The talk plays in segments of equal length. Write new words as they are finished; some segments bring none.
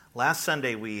Last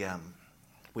Sunday, we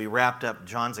wrapped up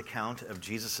John's account of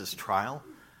Jesus' trial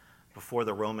before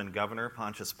the Roman governor,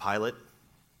 Pontius Pilate.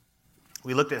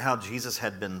 We looked at how Jesus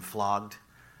had been flogged,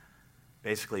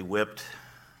 basically whipped,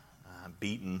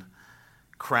 beaten,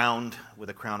 crowned with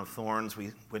a crown of thorns.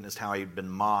 We witnessed how he'd been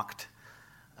mocked.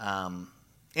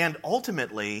 And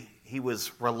ultimately, he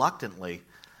was reluctantly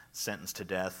sentenced to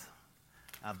death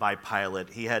by Pilate.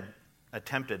 He had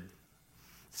attempted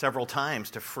several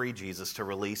times to free Jesus, to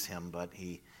release him, but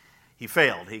he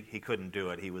failed. He couldn't do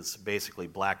it. He was basically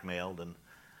blackmailed and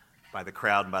by the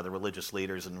crowd and by the religious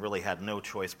leaders, and really had no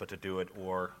choice but to do it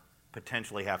or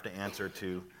potentially have to answer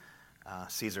to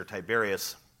Caesar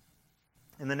Tiberius.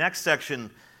 In the next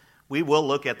section, we will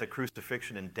look at the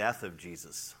crucifixion and death of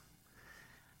Jesus.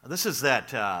 This is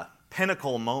that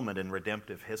pinnacle moment in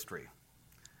redemptive history,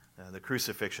 the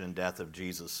crucifixion and death of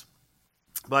Jesus.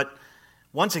 But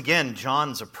once again,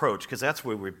 John's approach, because that's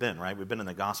where we've been, right? We've been in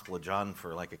the Gospel of John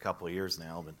for like a couple of years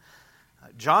now.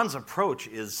 But John's approach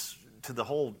is to the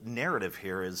whole narrative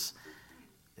here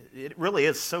it really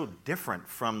is so different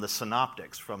from the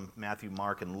synoptics, from Matthew,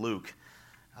 Mark, and Luke.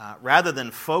 Rather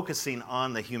than focusing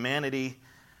on the humanity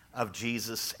of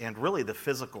Jesus and really the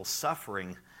physical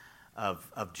suffering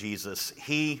of Jesus,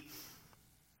 he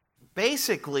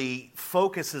basically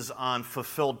focuses on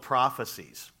fulfilled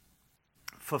prophecies,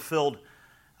 fulfilled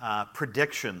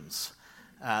predictions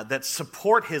that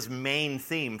support his main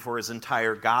theme for his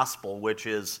entire gospel, which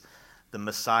is the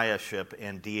messiahship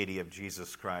and deity of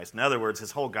Jesus Christ. In other words,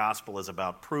 his whole gospel is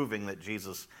about proving that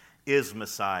Jesus is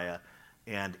Messiah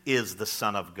and is the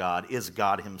Son of God, is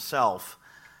God himself.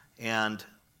 And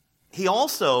he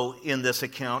also, in this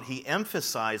account, he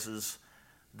emphasizes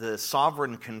the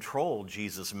sovereign control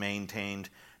Jesus maintained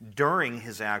during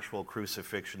his actual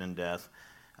crucifixion and death,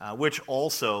 which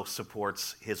also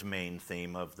supports his main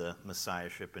theme of the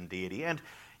messiahship and deity. And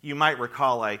you might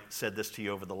recall I said this to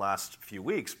you over the last few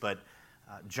weeks, but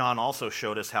John also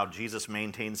showed us how Jesus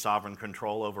maintained sovereign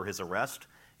control over his arrest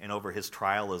and over his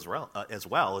trial as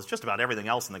well as just about everything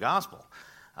else in the gospel.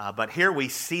 But here we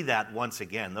see that once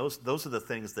again. Those are the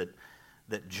things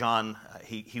that John,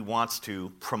 he wants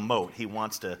to promote. He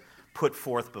wants to put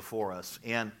forth before us.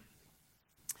 And,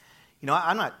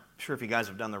 I'm not sure if you guys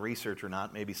have done the research or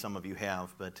not. Maybe some of you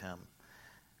have. But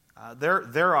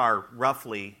there are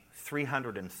roughly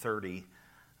 330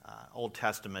 Old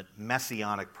Testament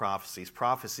messianic prophecies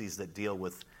that deal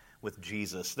with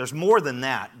Jesus. There's more than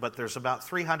that, but there's about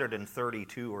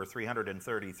 332 or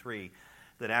 333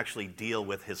 that actually deal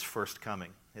with his first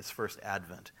coming, his first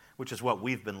advent, which is what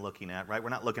we've been looking at, right? We're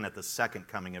not looking at the second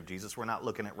coming of Jesus. We're not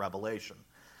looking at Revelation.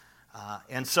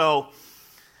 And so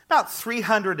about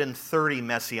 330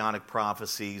 messianic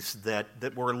prophecies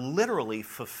that were literally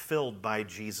fulfilled by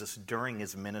Jesus during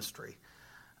his ministry.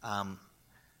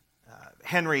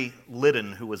 Henry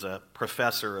Liddon, who was a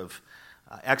professor of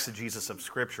exegesis of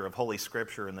Scripture, of Holy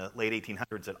Scripture in the late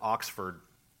 1800s at Oxford,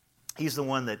 he's the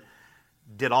one that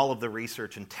did all of the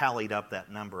research and tallied up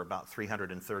that number, about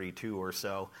 332 or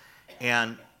so.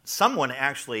 And someone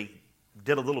actually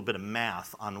did a little bit of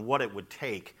math on what it would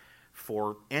take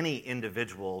for any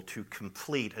individual to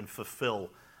complete and fulfill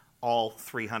all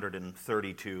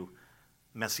 332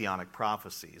 messianic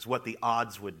prophecies, what the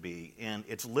odds would be. And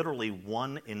it's literally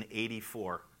 1 in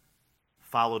 84,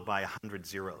 followed by 100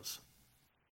 zeros.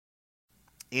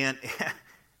 And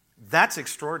that's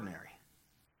extraordinary.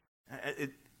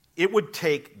 It would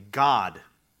take God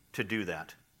to do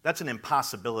that. That's an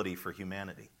impossibility for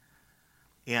humanity.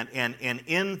 And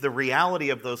in the reality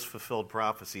of those fulfilled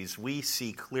prophecies, we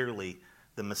see clearly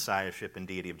the messiahship and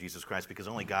deity of Jesus Christ, because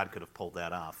only God could have pulled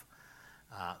that off.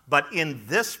 But in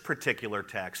this particular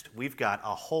text, we've got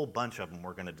a whole bunch of them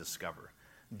we're going to discover.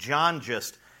 John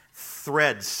just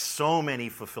threads so many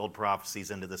fulfilled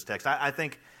prophecies into this text. I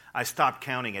think I stopped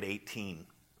counting at 18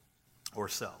 or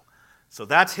so. So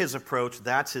that's his approach.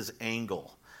 That's his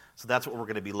angle. So that's what we're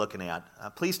going to be looking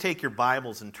at. Please take your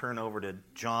Bibles and turn over to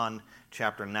John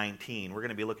chapter 19. We're going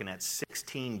to be looking at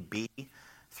 16b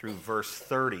through verse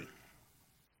 30.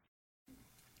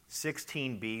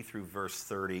 16b through verse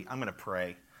 30. I'm going to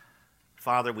pray.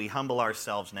 Father, we humble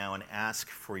ourselves now and ask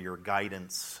for your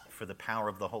guidance, for the power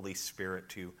of the Holy Spirit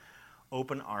to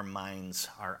open our minds,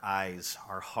 our eyes,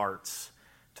 our hearts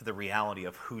to the reality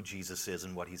of who Jesus is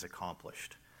and what he's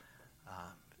accomplished,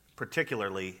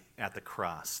 particularly at the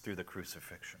cross through the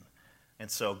crucifixion. And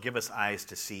so give us eyes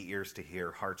to see, ears to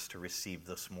hear, hearts to receive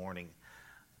this morning.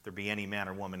 If there be any man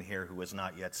or woman here who is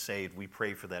not yet saved, we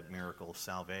pray for that miracle of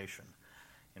salvation.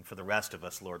 And for the rest of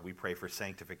us, Lord, we pray for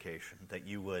sanctification, that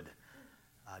you would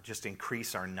just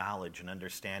increase our knowledge and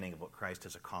understanding of what Christ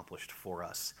has accomplished for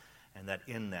us, and that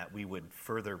in that we would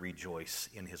further rejoice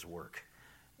in his work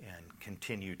and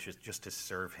continue just to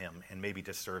serve him, and maybe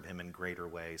to serve him in greater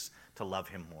ways, to love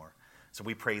him more. So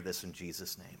we pray this in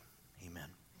Jesus' name. Amen.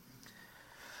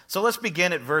 So let's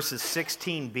begin at verses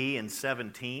 16b and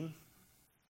 17.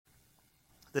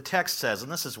 The text says,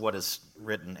 and this is what is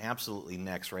written absolutely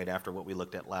next, right after what we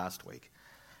looked at last week.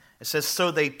 It says, "So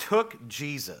they took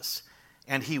Jesus,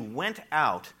 and he went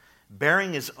out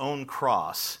bearing his own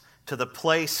cross to the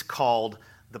place called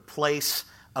the place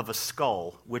of a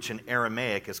skull, which in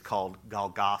Aramaic is called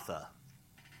Golgotha."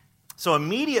 So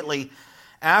immediately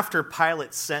after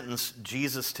Pilate sentenced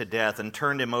Jesus to death and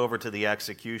turned him over to the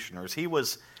executioners, he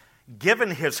was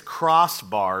given his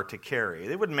crossbar to carry.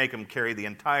 They wouldn't make him carry the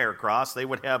entire cross. They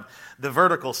would have the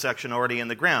vertical section already in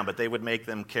the ground, but they would make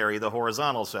them carry the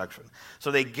horizontal section.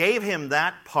 So they gave him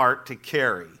that part to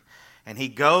carry. And he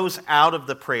goes out of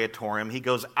the praetorium. He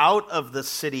goes out of the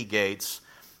city gates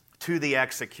to the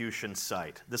execution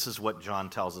site. This is what John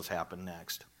tells us happened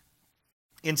next.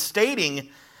 In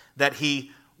stating that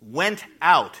he went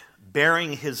out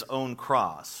bearing his own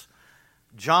cross,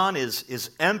 John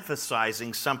is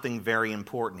emphasizing something very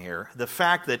important here. The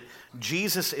fact that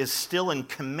Jesus is still in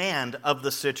command of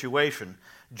the situation,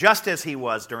 just as he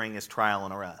was during his trial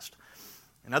and arrest.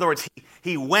 In other words,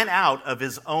 he went out of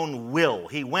his own will.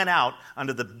 He went out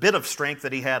under the bit of strength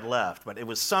that he had left, but it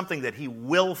was something that he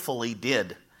willfully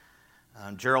did.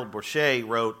 Gerald Bourget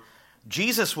wrote,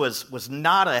 "Jesus was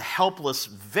not a helpless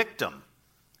victim,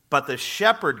 but the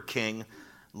shepherd king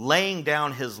laying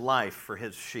down his life for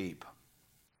his sheep."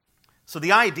 So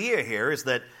the idea here is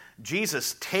that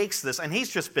Jesus takes this, and he's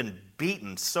just been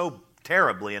beaten so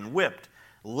terribly and whipped,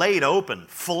 laid open,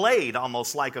 filleted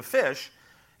almost like a fish,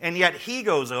 and yet he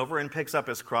goes over and picks up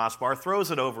his crossbar, throws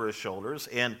it over his shoulders,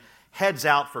 and heads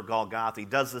out for Golgotha. He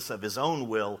does this of his own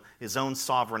will, his own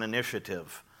sovereign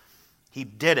initiative. He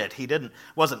did it. He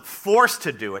wasn't forced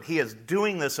to do it. He is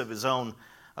doing this of his own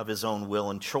will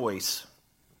and choice.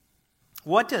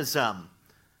 What does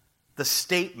the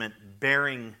statement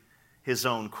bearing his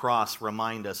own cross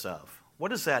remind us of?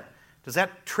 What does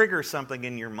that trigger something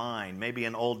in your mind? Maybe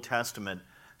an Old Testament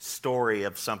story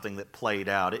of something that played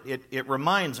out. It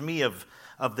reminds me of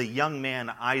the young man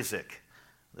Isaac,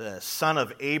 the son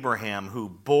of Abraham, who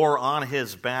bore on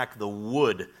his back the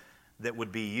wood that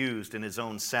would be used in his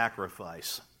own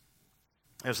sacrifice.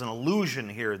 There's an allusion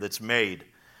here that's made.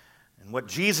 And what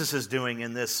Jesus is doing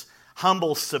in this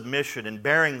humble submission and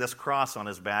bearing this cross on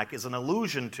his back is an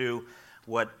allusion to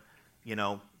what,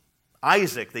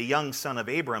 Isaac, the young son of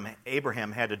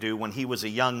Abraham had to do when he was a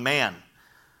young man.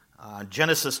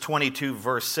 Genesis 22,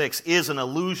 verse 6, is an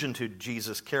allusion to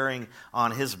Jesus carrying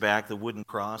on his back the wooden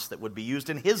cross that would be used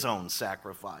in his own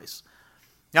sacrifice.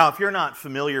 Now, if you're not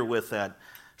familiar with that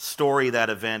story,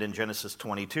 that event in Genesis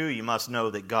 22, you must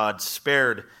know that God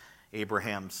spared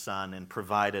Abraham's son and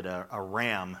provided a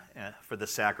ram for the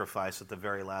sacrifice at the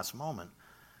very last moment.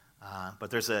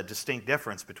 But there's a distinct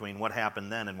difference between what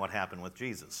happened then and what happened with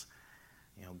Jesus.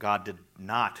 God did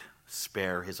not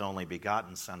spare his only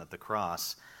begotten son at the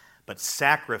cross, but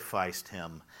sacrificed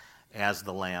him as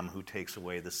the lamb who takes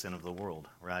away the sin of the world,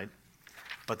 right?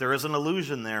 But there is an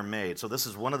allusion there made. So this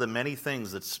is one of the many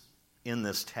things that's in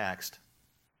this text.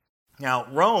 Now,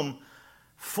 Rome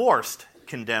forced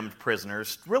condemned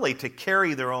prisoners really to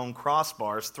carry their own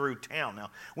crossbars through town.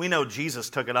 Now, we know Jesus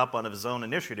took it up on his own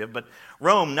initiative, but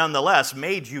Rome nonetheless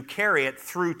made you carry it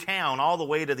through town all the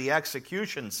way to the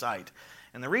execution site.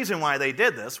 And the reason why they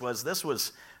did this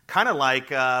was kind of like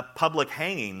public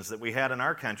hangings that we had in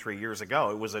our country years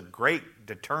ago. It was a great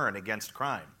deterrent against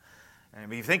crime. And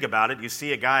if you think about it, you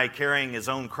see a guy carrying his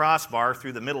own crossbar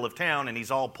through the middle of town and he's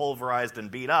all pulverized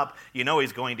and beat up. You know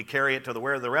he's going to carry it to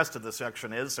where the rest of the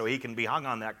section is so he can be hung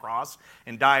on that cross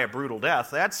and die a brutal death.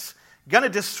 That's going to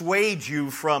dissuade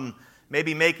you from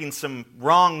maybe making some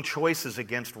wrong choices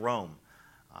against Rome.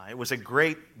 It was a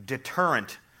great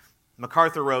deterrent.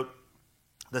 MacArthur wrote,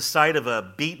 "The sight of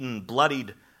a beaten,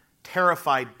 bloodied,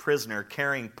 terrified prisoner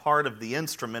carrying part of the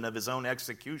instrument of his own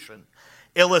execution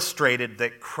illustrated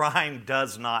that crime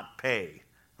does not pay,"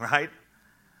 right?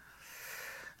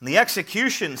 And the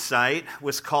execution site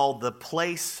was called the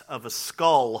place of a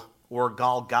skull, or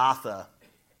Golgotha.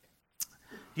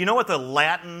 Do you know what the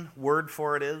Latin word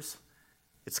for it is?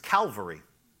 It's Calvary.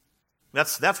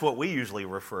 That's what we usually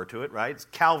refer to it, right? It's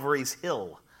Calvary's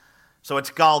hill. So it's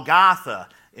Golgotha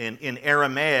in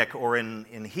Aramaic or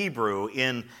in Hebrew.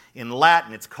 In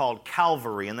Latin, it's called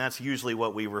Calvary, and that's usually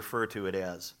what we refer to it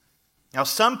as. Now,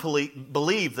 some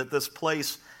believe that this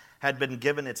place had been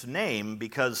given its name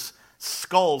because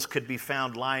skulls could be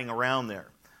found lying around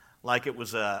there. like it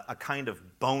was a kind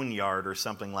of boneyard or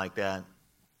something like that.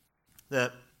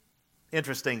 The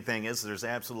interesting thing is there's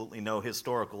absolutely no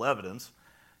historical evidence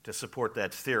to support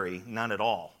that theory, none at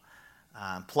all.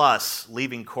 Plus,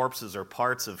 leaving corpses or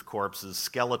parts of corpses,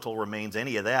 skeletal remains,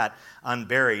 any of that,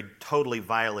 unburied, totally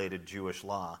violated Jewish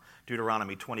law.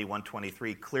 Deuteronomy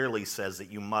 21:23 clearly says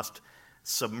that you must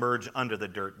submerge under the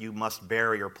dirt. You must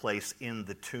bury or place in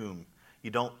the tomb. You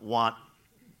don't want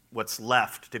what's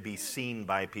left to be seen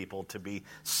by people, to be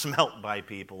smelt by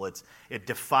people. It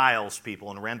defiles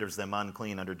people and renders them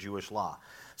unclean under Jewish law.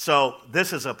 So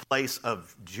this is a place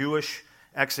of Jewish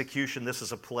execution. This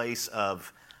is a place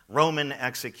of Roman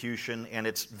execution, and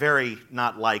it's very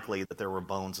not likely that there were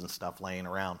bones and stuff laying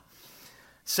around.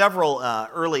 Several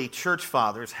early church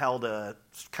fathers held a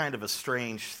kind of a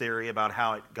strange theory about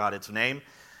how it got its name.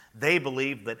 They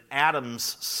believed that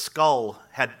Adam's skull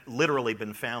had literally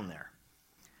been found there.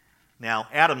 Now,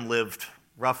 Adam lived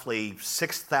roughly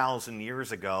 6,000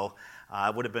 years ago.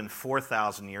 It would have been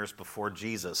 4,000 years before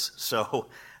Jesus. So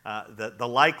the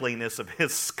likeliness of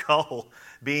his skull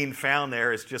being found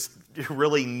there is just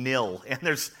really nil. And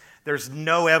there's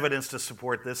no evidence to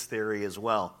support this theory as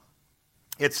well.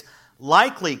 It's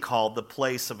likely called the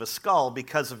place of a skull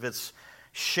because of its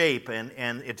shape and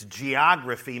its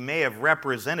geography may have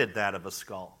represented that of a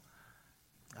skull.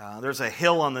 There's a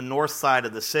hill on the north side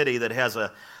of the city that has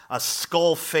a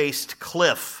skull-faced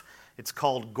cliff. It's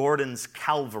called Gordon's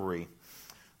Calvary.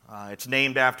 It's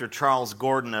named after Charles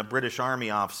Gordon, a British Army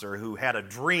officer who had a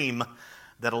dream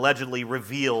that allegedly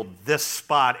revealed this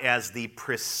spot as the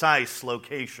precise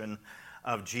location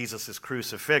of Jesus'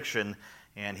 crucifixion.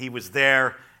 And he was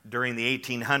there during the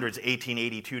 1800s,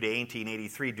 1882 to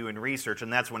 1883, doing research,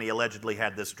 and that's when he allegedly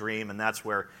had this dream, and that's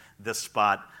where this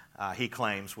spot, he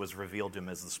claims, was revealed to him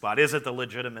as the spot. Is it the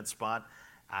legitimate spot?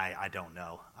 I don't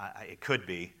know. It could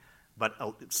be. But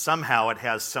somehow it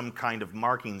has some kind of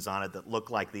markings on it that look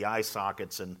like the eye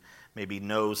sockets and maybe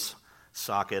nose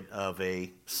socket of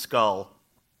a skull.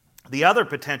 The other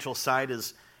potential site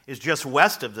is just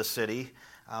west of the city,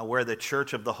 where the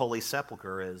Church of the Holy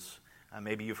Sepulchre is.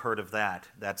 Maybe you've heard of that.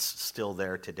 That's still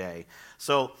there today.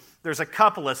 So there's a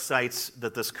couple of sites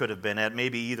that this could have been at,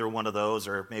 maybe either one of those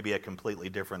or maybe a completely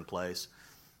different place.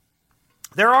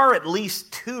 There are at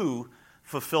least two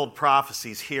fulfilled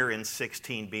prophecies here in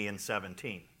 16b and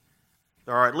 17.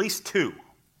 There are at least two.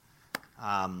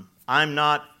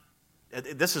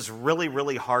 This is really,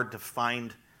 really hard to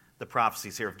find the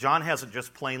prophecies here. If John hasn't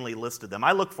just plainly listed them,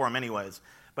 I look for them anyways,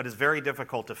 but it's very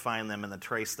difficult to find them and to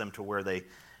trace them to where they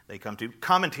come to.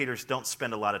 Commentators don't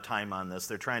spend a lot of time on this.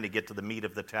 They're trying to get to the meat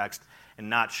of the text and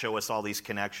not show us all these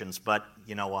connections, but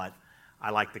you know what?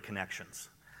 I like the connections.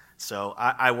 So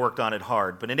I worked on it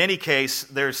hard. But in any case,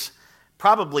 there's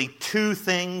probably two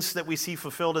things that we see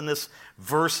fulfilled in this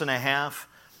verse and a half.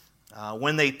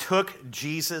 When they took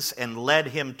Jesus and led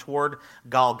him toward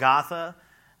Golgotha,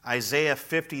 Isaiah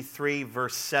 53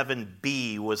 verse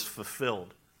 7b was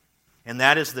fulfilled. And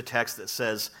that is the text that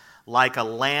says, like a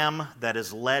lamb that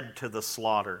is led to the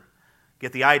slaughter.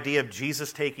 Get the idea of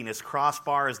Jesus taking his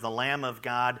crossbar as the Lamb of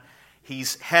God.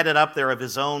 He's headed up there of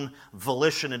his own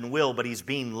volition and will, but he's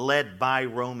being led by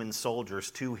Roman soldiers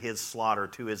to his slaughter,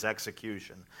 to his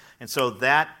execution. And so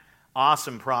that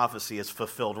awesome prophecy is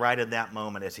fulfilled right in that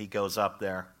moment as he goes up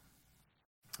there.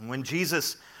 And when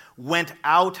Jesus went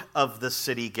out of the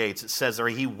city gates, it says there,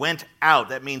 he went out.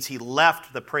 That means he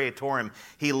left the praetorium.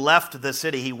 He left the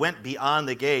city. He went beyond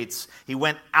the gates. He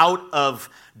went out of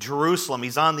Jerusalem.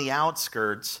 He's on the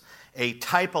outskirts. A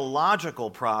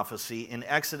typological prophecy in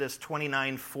Exodus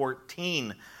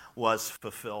 29:14 was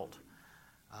fulfilled.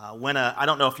 I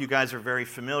don't know if you guys are very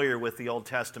familiar with the Old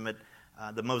Testament,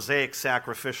 the Mosaic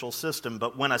sacrificial system,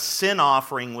 but when a sin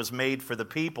offering was made for the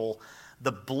people,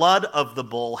 the blood of the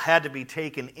bull had to be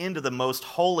taken into the most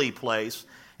holy place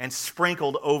and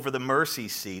sprinkled over the mercy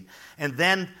seat. And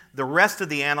then the rest of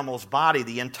the animal's body,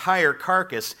 the entire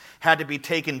carcass, had to be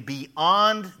taken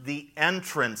beyond the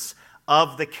entrance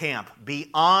of the camp,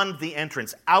 beyond the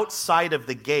entrance, outside of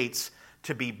the gates,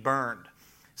 to be burned.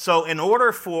 So in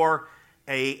order for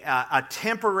a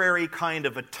temporary kind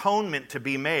of atonement to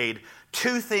be made,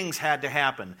 two things had to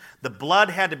happen.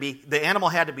 The animal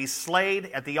had to be slayed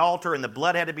at the altar, and the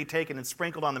blood had to be taken and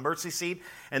sprinkled on the mercy seat.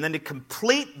 And then to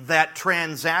complete that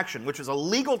transaction, which was a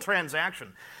legal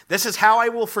transaction, this is how I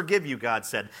will forgive you, God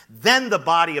said. Then the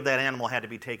body of that animal had to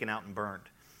be taken out and burned.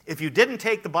 If you didn't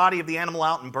take the body of the animal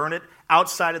out and burn it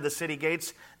outside of the city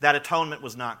gates, that atonement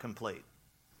was not complete.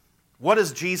 What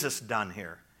has Jesus done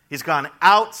here? He's gone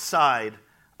outside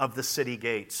of the city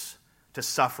gates to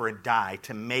suffer and die,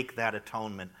 to make that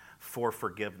atonement for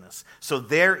forgiveness. So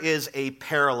there is a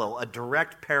parallel, a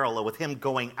direct parallel with him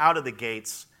going out of the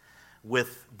gates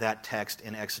with that text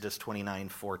in Exodus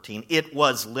 29:14. It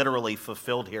was literally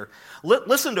fulfilled here.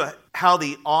 Listen to how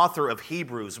the author of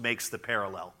Hebrews makes the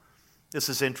parallel. This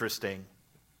is interesting.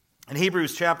 In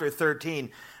Hebrews chapter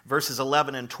 13, verses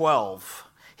 11 and 12,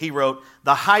 he wrote,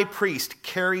 "The high priest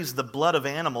carries the blood of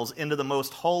animals into the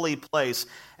most holy place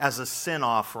as a sin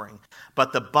offering,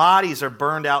 but the bodies are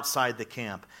burned outside the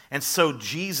camp. And so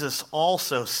Jesus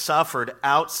also suffered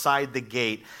outside the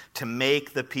gate to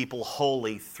make the people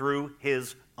holy through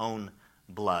his own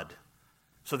blood."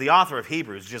 So the author of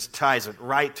Hebrews just ties it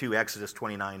right to Exodus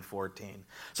 29:14.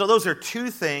 So those are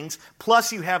two things,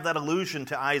 plus you have that allusion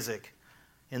to Isaac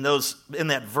in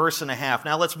that verse and a half.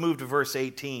 Now let's move to verse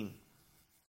 18.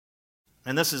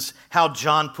 And this is how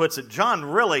John puts it. John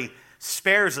really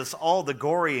spares us all the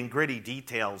gory and gritty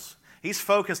details. He's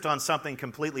focused on something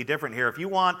completely different here. If you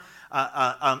want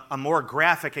a more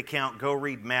graphic account, go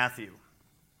read Matthew.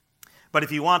 But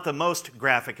if you want the most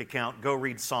graphic account, go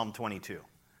read Psalm 22.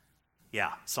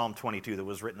 Yeah, Psalm 22 that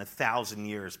was written 1,000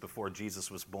 years before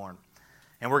Jesus was born.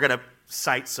 And we're going to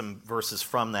cite some verses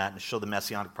from that and show the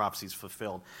messianic prophecies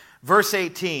fulfilled. Verse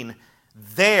 18,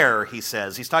 there, he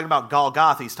says, he's talking about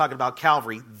Golgotha, he's talking about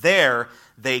Calvary. There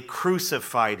they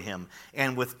crucified him,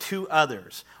 and with two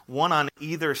others, one on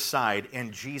either side,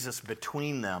 and Jesus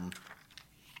between them.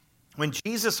 When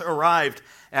Jesus arrived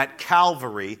at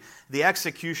Calvary, the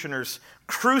executioners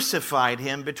crucified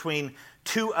him between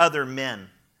two other men.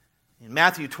 In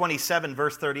Matthew 27,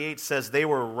 verse 38 says they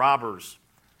were robbers.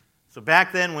 So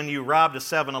back then when you robbed a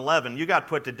 7-Eleven, you got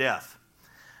put to death.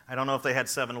 I don't know if they had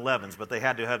 7-Elevens, but they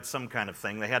had to have some kind of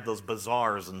thing. They had those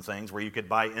bazaars and things where you could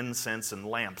buy incense and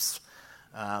lamps.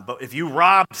 But if you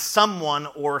robbed someone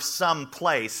or some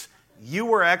place, you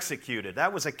were executed.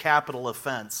 That was a capital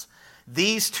offense.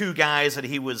 These two guys that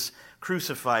he was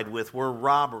crucified with were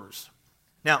robbers.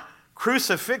 Now,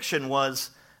 crucifixion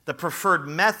was the preferred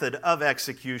method of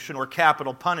execution or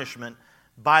capital punishment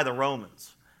by the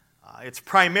Romans. It's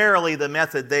primarily the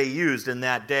method they used in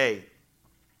that day.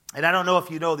 And I don't know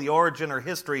if you know the origin or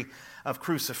history of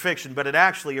crucifixion, but it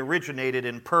actually originated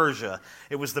in Persia.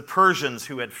 It was the Persians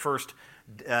who had first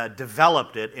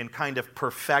developed it and kind of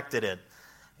perfected it.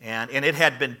 And it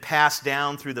had been passed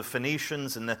down through the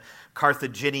Phoenicians and the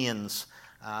Carthaginians,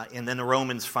 and then the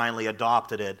Romans finally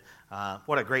adopted it.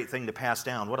 What a great thing to pass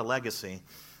down. What a legacy.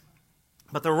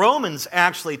 But the Romans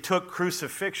actually took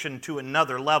crucifixion to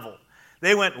another level.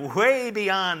 They went way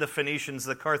beyond the Phoenicians,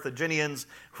 the Carthaginians,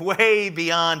 way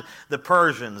beyond the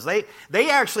Persians. They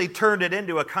actually turned it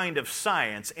into a kind of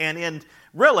science, and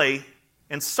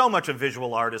so much of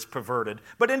visual art is perverted,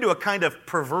 but into a kind of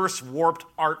perverse, warped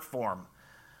art form.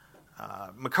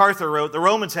 MacArthur wrote, the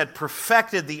Romans had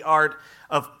perfected the art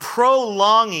of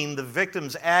prolonging the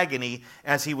victim's agony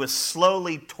as he was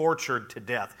slowly tortured to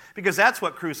death. Because that's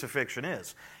what crucifixion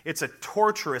is. It's a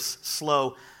torturous,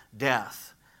 slow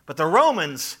death. But the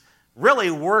Romans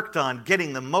really worked on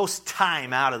getting the most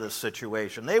time out of the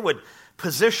situation. They would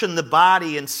position the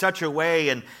body in such a way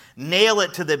and nail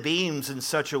it to the beams in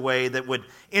such a way that would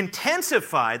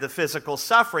intensify the physical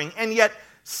suffering and yet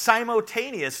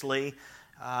simultaneously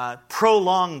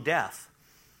prolong death.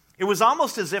 It was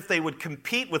almost as if they would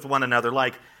compete with one another.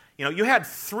 Like, you had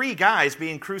three guys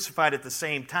being crucified at the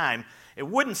same time. It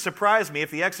wouldn't surprise me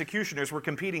if the executioners were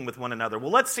competing with one another.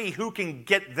 Well, let's see who can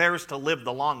get theirs to live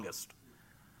the longest.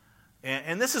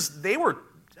 And they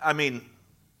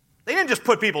didn't just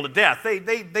put people to death.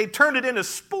 They turned it into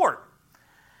sport.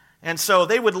 And so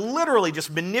they would literally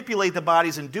just manipulate the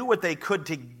bodies and do what they could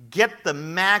to get the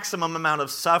maximum amount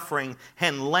of suffering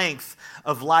and length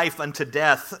of life unto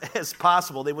death as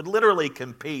possible. They would literally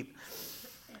compete.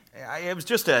 It was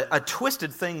just a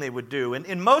twisted thing they would do. And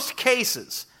in most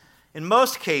cases,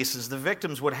 the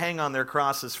victims would hang on their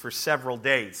crosses for several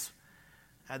days.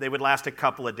 They would last a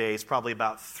couple of days, probably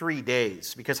about 3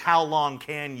 days, because how long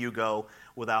can you go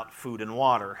without food and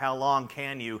water? How long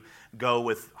can you go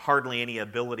with hardly any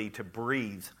ability to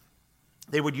breathe?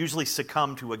 They would usually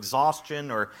succumb to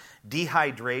exhaustion or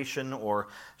dehydration or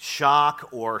shock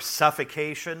or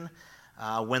suffocation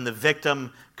when the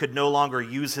victim could no longer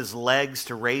use his legs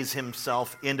to raise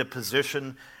himself into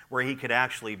position where he could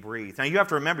actually breathe. Now you have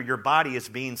to remember your body is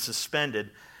being suspended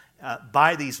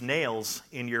by these nails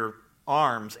in your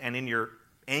arms and in your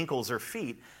ankles or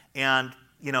feet, and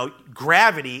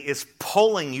gravity is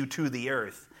pulling you to the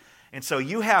earth. And so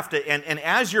you have to, and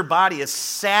as your body is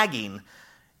sagging,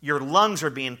 your lungs are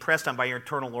being pressed on by your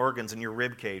internal organs and your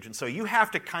rib cage. And so you have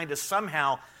to kind of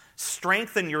somehow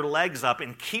strengthen your legs up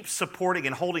and keep supporting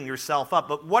and holding yourself up.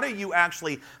 But what are you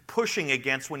actually pushing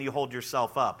against when you hold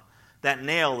yourself up? That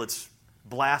nail that's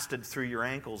blasted through your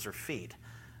ankles or feet.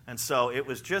 And so it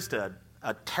was just a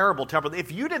terrible.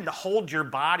 If you didn't hold your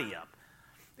body up,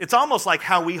 it's almost like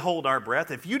how we hold our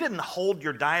breath. If you didn't hold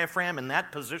your diaphragm in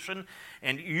that position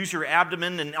and use your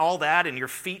abdomen and all that and your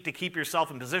feet to keep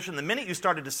yourself in position, the minute you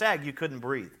started to sag, you couldn't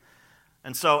breathe.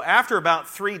 And so after about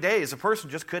 3 days, a person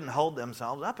just couldn't hold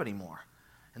themselves up anymore.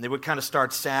 And they would kind of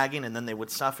start sagging, and then they would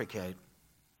suffocate.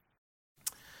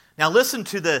 Now listen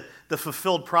to the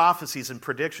fulfilled prophecies and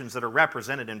predictions that are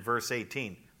represented in verse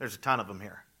 18. There's a ton of them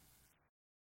here.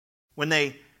 When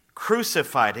they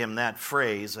crucified him, that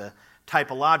phrase, a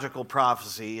typological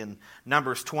prophecy in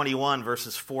Numbers 21,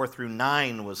 verses 4 through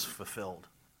 9 was fulfilled.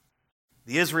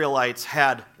 The Israelites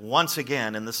had once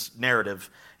again in this narrative,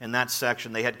 in that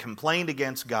section, they had complained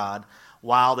against God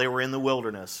while they were in the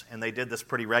wilderness, and they did this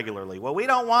pretty regularly. Well, we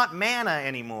don't want manna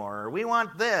anymore, or we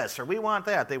want this, or we want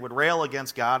that. They would rail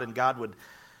against God, and God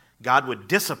would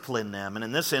discipline them. And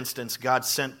in this instance, God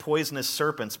sent poisonous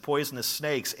serpents, poisonous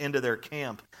snakes into their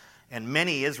camp. And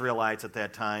many Israelites at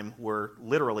that time were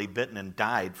literally bitten and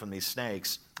died from these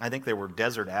snakes. I think they were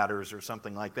desert adders or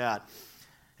something like that.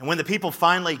 And when the people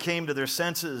finally came to their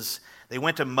senses, they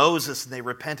went to Moses and they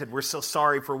repented. We're so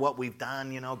sorry for what we've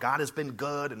done. God has been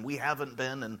good and we haven't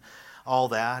been, and all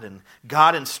that. And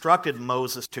God instructed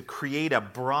Moses to create a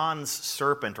bronze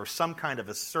serpent or some kind of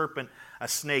a serpent, a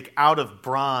snake out of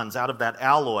bronze, out of that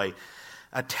alloy,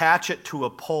 attach it to a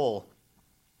pole,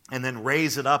 and then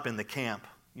raise it up in the camp.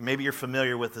 Maybe you're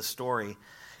familiar with this story.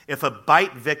 If a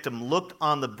bite victim looked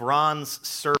on the bronze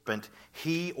serpent,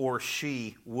 he or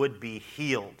she would be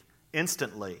healed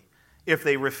instantly. If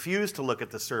they refused to look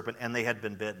at the serpent and they had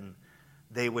been bitten,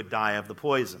 they would die of the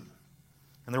poison.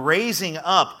 And the raising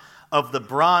up of the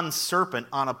bronze serpent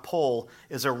on a pole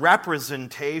is a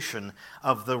representation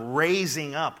of the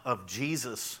raising up of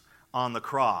Jesus on the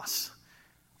cross.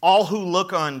 All who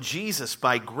look on Jesus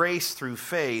by grace through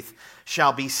faith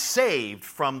shall be saved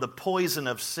from the poison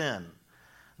of sin.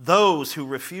 Those who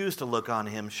refuse to look on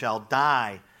him shall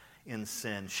die in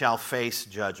sin, shall face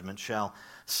judgment, shall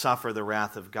suffer the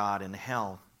wrath of God in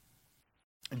hell.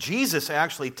 Jesus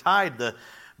actually tied the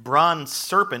bronze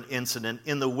serpent incident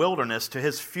in the wilderness to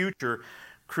his future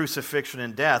crucifixion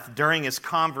and death during his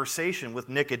conversation with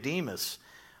Nicodemus.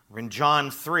 In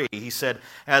John 3, he said,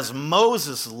 "As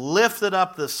Moses lifted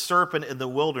up the serpent in the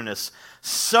wilderness,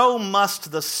 so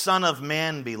must the Son of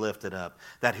Man be lifted up,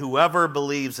 that whoever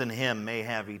believes in him may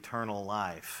have eternal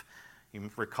life." You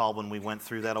recall when we went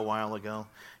through that a while ago?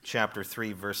 Chapter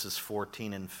 3, verses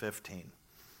 14 and 15.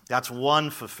 That's one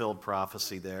fulfilled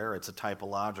prophecy there. It's a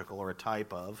typological or a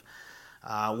type of.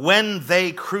 When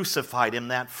they crucified him,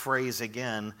 that phrase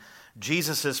again,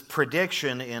 Jesus'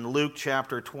 prediction in Luke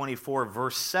chapter 24,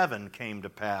 verse 7 came to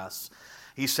pass.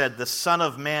 He said, "The Son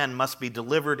of Man must be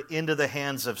delivered into the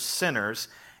hands of sinners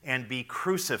and be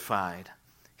crucified."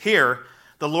 Here,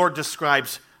 the Lord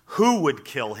describes who would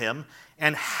kill him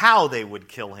and how they would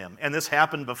kill him. And this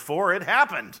happened before it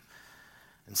happened.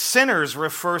 And sinners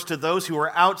refers to those who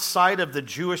are outside of the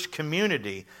Jewish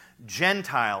community,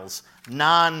 Gentiles,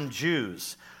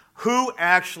 non-Jews. Who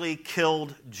actually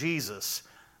killed Jesus?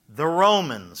 The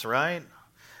Romans, right?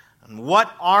 And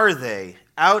what are they?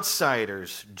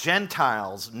 Outsiders,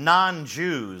 Gentiles,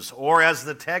 non-Jews, or as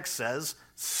the text says,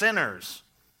 sinners.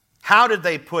 How did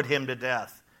they put him to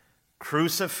death?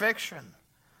 Crucifixion.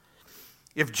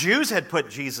 If Jews had put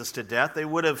Jesus to death, they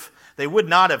would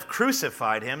not have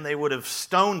crucified him. They would have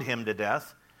stoned him to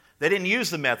death. They didn't use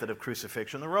the method of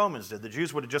crucifixion. The Romans did. The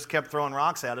Jews would have just kept throwing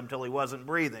rocks at him until he wasn't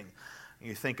breathing.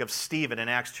 You think of Stephen in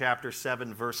Acts chapter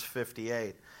 7, verse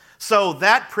 58. So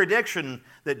that prediction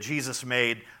that Jesus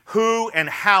made, who and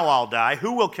how I'll die,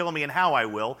 who will kill me and how I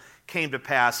will, came to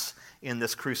pass in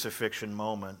this crucifixion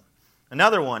moment.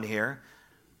 Another one here,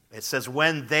 it says,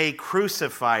 when they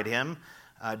crucified him,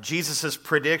 Jesus'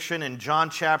 prediction in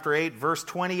John chapter 8, verse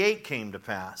 28 came to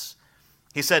pass.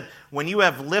 He said, "When you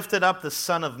have lifted up the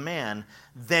Son of Man,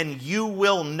 then you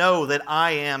will know that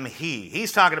I am He."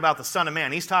 He's talking about the Son of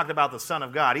Man. He's talking about the Son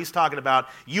of God. He's talking about,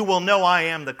 you will know I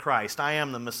am the Christ. I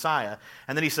am the Messiah.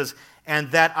 And then he says,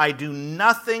 "And that I do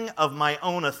nothing of my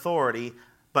own authority,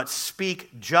 but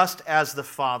speak just as the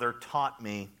Father taught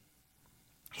me."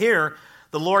 Here,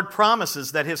 the Lord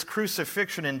promises that his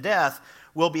crucifixion and death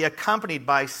will be accompanied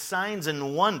by signs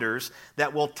and wonders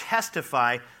that will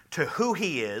testify to who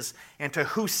he is and to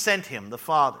who sent him, the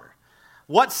Father.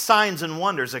 What signs and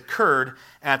wonders occurred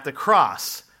at the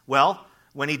cross? Well,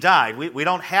 when he died, we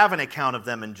don't have an account of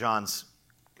them in John's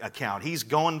account. He's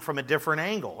going from a different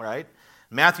angle, right?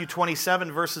 Matthew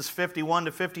 27, verses 51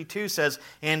 to 52 says,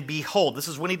 "And behold," this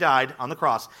is when he died on the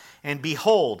cross, "and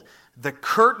behold, the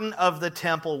curtain of the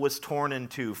temple was torn in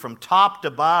two from top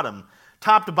to bottom."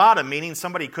 Top to bottom, meaning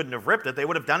somebody couldn't have ripped it. They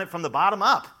would have done it from the bottom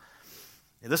up.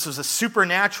 This was a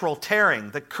supernatural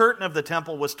tearing. The curtain of the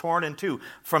temple was torn in two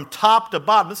from top to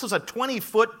bottom. This was a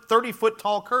 20-foot, 30-foot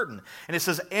tall curtain. And it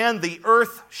says, "And the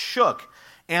earth shook,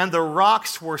 and the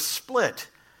rocks were split.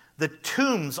 The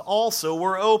tombs also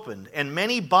were opened, and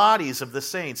many bodies of the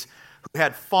saints who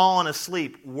had fallen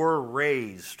asleep were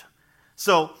raised."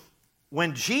 So,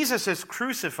 when Jesus is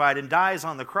crucified and dies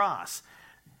on the cross,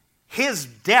 his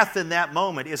death in that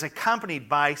moment is accompanied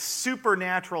by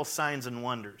supernatural signs and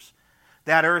wonders.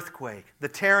 That earthquake, the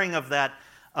tearing of that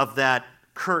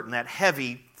curtain, that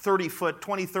heavy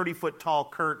 30-foot tall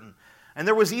curtain. And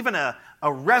there was even a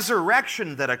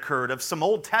resurrection that occurred of some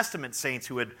Old Testament saints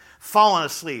who had fallen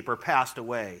asleep or passed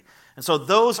away. And so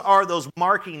those are those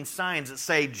marking signs that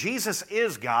say Jesus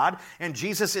is God and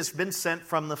Jesus has been sent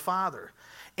from the Father.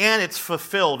 And it's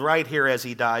fulfilled right here as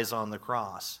he dies on the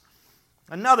cross.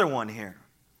 Another one here.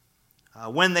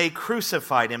 When they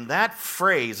crucified him, that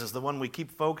phrase is the one we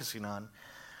keep focusing on.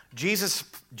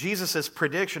 Jesus'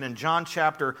 prediction in John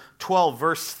chapter 12,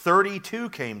 verse 32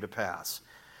 came to pass.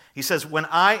 He says, "When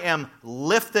I am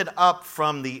lifted up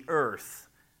from the earth."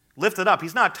 Lifted up,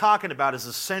 he's not talking about his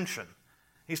ascension.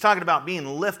 He's talking about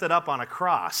being lifted up on a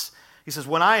cross. He says,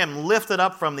 "When I am lifted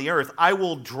up from the earth, I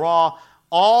will draw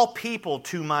all people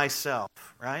to myself."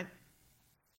 Right?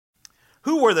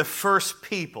 Who were the first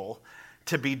people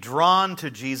to be drawn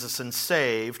to Jesus and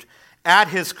saved at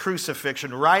his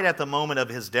crucifixion, right at the moment of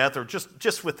his death, or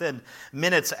just within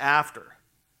minutes after?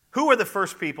 Who were the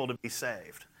first people to be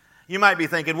saved? You might be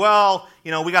thinking, well,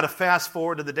 we got to fast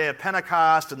forward to the day of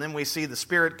Pentecost, and then we see the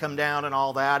Spirit come down and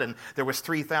all that, and there was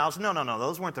 3,000. No,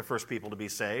 those weren't the first people to be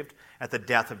saved at the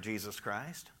death of Jesus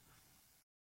Christ.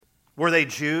 Were they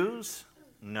Jews?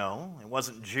 No, it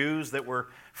wasn't Jews that were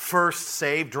first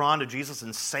saved, drawn to Jesus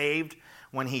and saved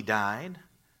when he died.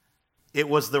 It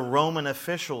was the Roman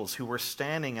officials who were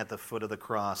standing at the foot of the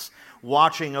cross,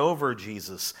 watching over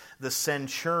Jesus, the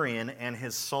centurion and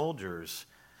his soldiers.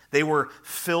 They were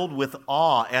filled with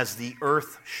awe as the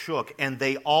earth shook, and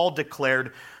they all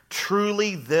declared,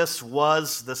 "Truly this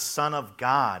was the Son of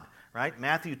God." Right?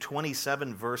 Matthew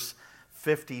 27, verse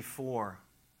 54.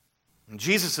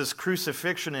 Jesus'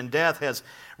 crucifixion and death has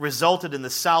resulted in the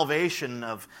salvation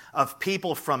of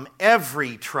people from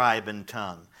every tribe and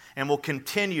tongue, and will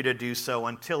continue to do so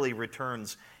until he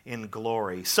returns in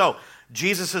glory. So,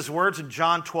 Jesus' words in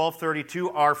John 12:32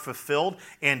 are fulfilled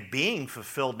and being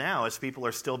fulfilled now as people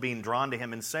are still being drawn to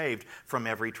him and saved from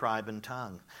every tribe and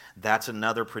tongue. That's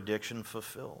another prediction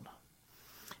fulfilled.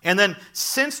 And then,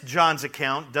 since John's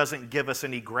account doesn't give us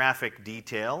any graphic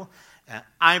detail,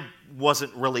 I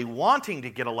wasn't really wanting to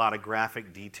get a lot of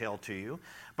graphic detail to you,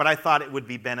 but I thought it would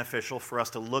be beneficial for us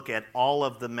to look at all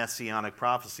of the messianic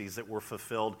prophecies that were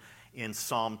fulfilled in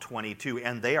Psalm 22,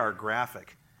 and they are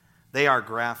graphic. They are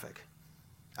graphic.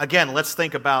 Again, let's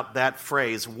think about that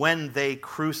phrase, "when they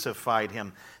crucified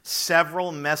him."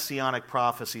 Several messianic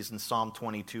prophecies in Psalm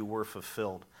 22 were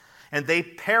fulfilled, and they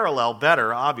parallel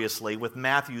better, obviously, with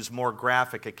Matthew's more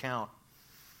graphic account.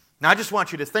 Now, I just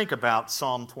want you to think about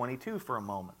Psalm 22 for a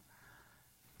moment.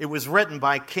 It was written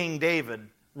by King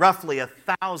David roughly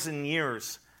 1,000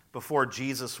 years before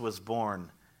Jesus was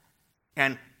born,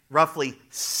 and roughly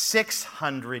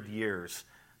 600 years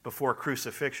before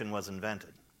crucifixion was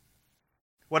invented.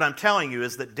 What I'm telling you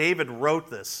is that David wrote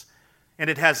this,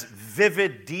 and it has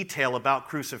vivid detail about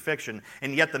crucifixion,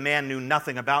 and yet the man knew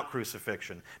nothing about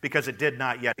crucifixion because it did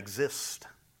not yet exist.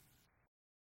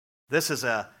 This is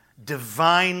a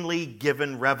divinely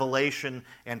given revelation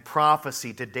and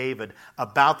prophecy to David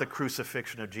about the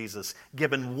crucifixion of Jesus,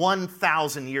 given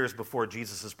 1,000 years before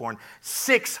Jesus is born,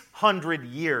 600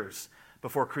 years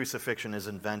before crucifixion is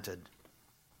invented.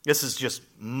 This is just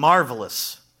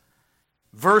marvelous.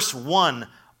 Verse 1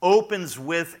 opens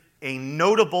with a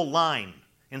notable line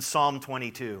in Psalm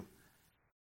 22.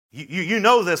 You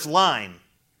know this line.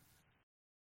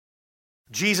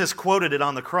 Jesus quoted it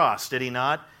on the cross, did he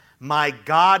not? my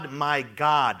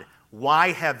God,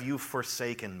 why have you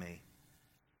forsaken me?"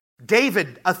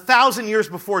 David, 1,000 years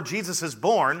before Jesus is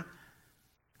born,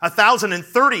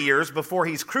 1,030 years before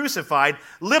he's crucified,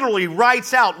 literally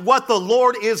writes out what the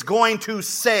Lord is going to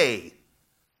say.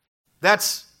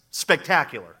 That's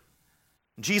spectacular.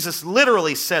 Jesus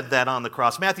literally said that on the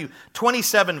cross. Matthew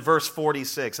 27, verse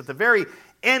 46. At the very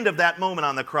end of that moment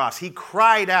on the cross, he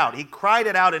cried out. He cried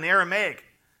it out in Aramaic.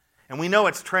 And we know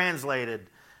it's translated,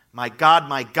 my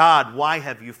God, why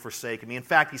have you forsaken me?" In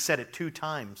fact, he said it 2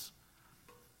 times.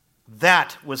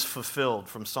 That was fulfilled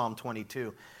from Psalm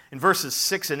 22. In verses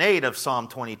 6 and 8 of Psalm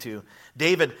 22,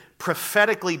 David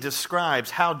prophetically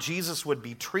describes how Jesus would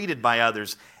be treated by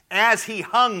others as he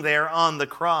hung there on the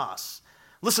cross.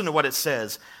 Listen to what it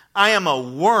says. I am a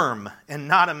worm and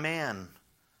not a man.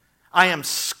 I am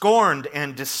scorned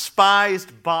and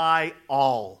despised by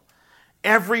all.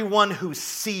 Everyone who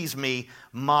sees me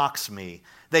mocks me.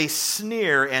 They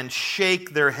sneer and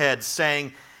shake their heads,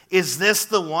 saying, is this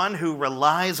the one who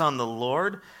relies on the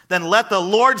Lord? Then let the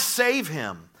Lord save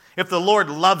him. If the Lord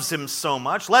loves him so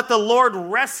much, let the Lord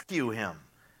rescue him.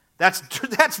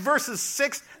 That's verses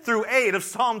 6 through 8 of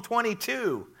Psalm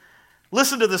 22.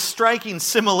 Listen to the striking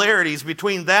similarities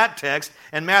between that text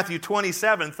and Matthew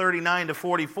 27, 39 to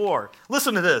 44.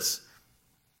 Listen to this.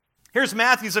 Here's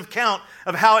Matthew's account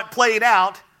of how it played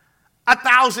out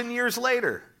 1,000 years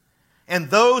later. And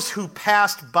those who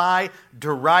passed by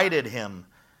derided him,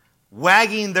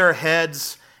 wagging their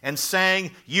heads and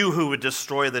saying, you who would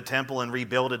destroy the temple and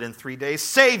rebuild it in 3 days,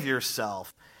 save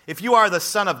yourself. If you are the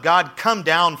Son of God, come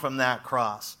down from that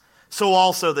cross. So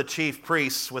also the chief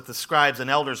priests with the scribes and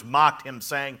elders mocked him,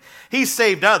 saying, he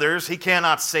saved others, he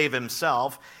cannot save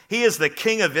himself. He is the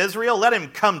King of Israel. Let him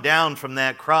come down from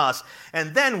that cross,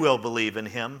 and then we'll believe in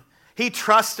him. He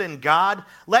trusts in God.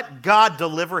 Let God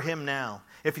deliver him now.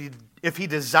 If he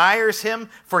desires him,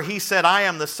 for he said, I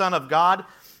am the Son of God.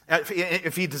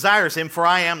 If he desires him, for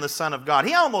I am the Son of God.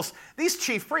 These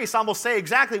chief priests almost say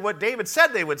exactly what David said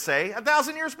they would say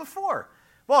 1,000 years before.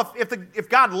 Well, if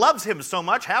God loves him so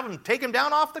much, have him take him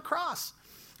down off the cross.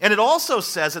 And it also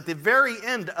says at the very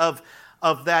end of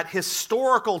that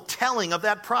historical telling of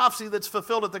that prophecy that's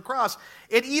fulfilled at the cross,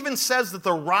 it even says that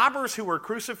the robbers who were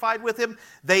crucified with him,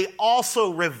 they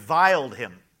also reviled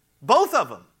him. Both of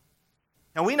them.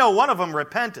 And we know one of them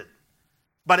repented.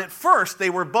 But at first, they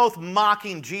were both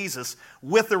mocking Jesus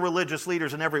with the religious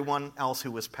leaders and everyone else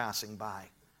who was passing by.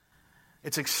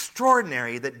 It's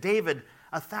extraordinary that David,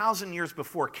 1,000 years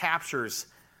before, captures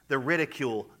the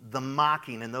ridicule, the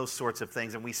mocking, and those sorts of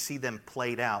things, and we see them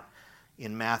played out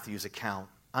in Matthew's account.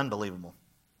 Unbelievable.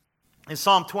 In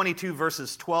Psalm 22,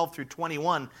 verses 12 through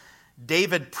 21,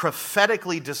 David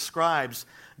prophetically describes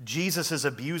Jesus'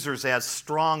 abusers as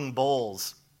strong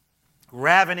bulls,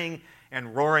 ravening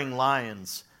and roaring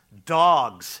lions,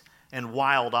 dogs and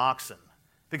wild oxen.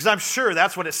 Because I'm sure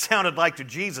that's what it sounded like to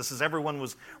Jesus as everyone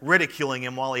was ridiculing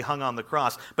him while he hung on the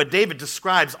cross. But David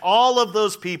describes all of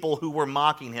those people who were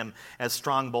mocking him as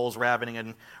strong bulls, ravening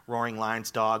and roaring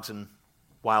lions, dogs and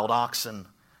wild oxen.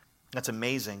 That's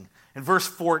amazing. In verse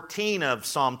 14 of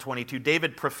Psalm 22,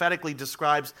 David prophetically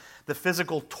describes the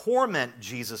physical torment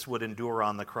Jesus would endure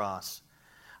on the cross.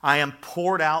 I am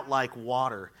poured out like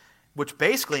water, which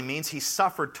basically means he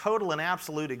suffered total and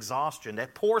absolute exhaustion. To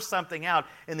pour something out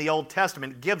in the Old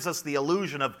Testament gives us the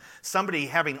illusion of somebody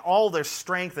having all their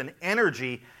strength and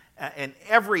energy and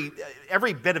every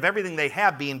bit of everything they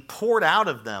have being poured out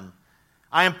of them.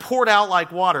 I am poured out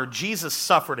like water. Jesus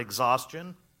suffered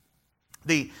exhaustion.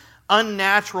 The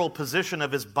unnatural position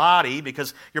of his body,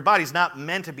 because your body's not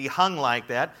meant to be hung like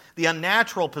that, the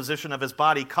unnatural position of his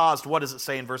body caused, what does it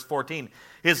say in verse 14?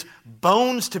 His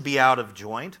bones to be out of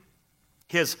joint,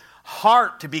 his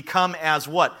heart to become as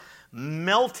what?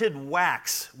 Melted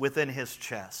wax within his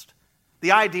chest.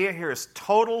 The idea here is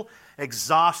total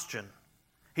exhaustion.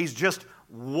 He's just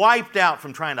wiped out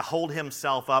from trying to hold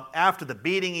himself up after the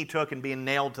beating he took and being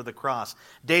nailed to the cross.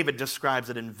 David describes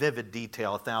it in vivid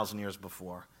detail 1,000 years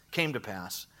before. Came to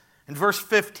pass. In verse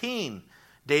 15,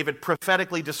 David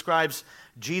prophetically describes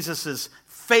Jesus'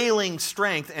 failing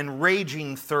strength and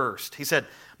raging thirst. He said,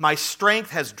 my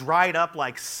strength has dried up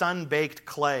like sun-baked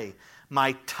clay.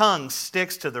 My tongue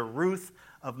sticks to the roof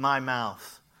of my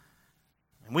mouth.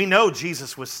 And we know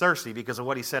Jesus was thirsty because of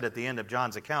what he said at the end of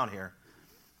John's account here.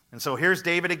 And so here's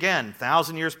David again,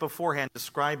 1,000 years beforehand,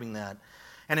 describing that.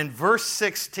 And in verse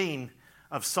 16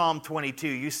 of Psalm 22,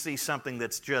 you see something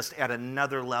that's just at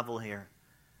another level here.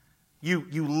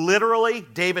 You literally,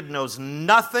 David knows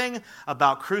nothing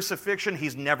about crucifixion.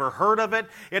 He's never heard of it.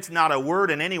 It's not a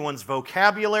word in anyone's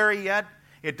vocabulary yet.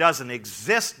 It doesn't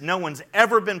exist. No one's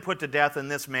ever been put to death in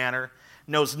this manner.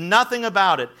 Knows nothing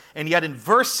about it. And yet in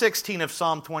verse 16 of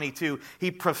Psalm 22,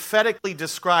 he prophetically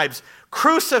describes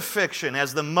crucifixion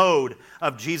as the mode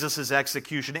of Jesus'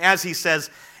 execution. As he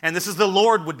says, and this is the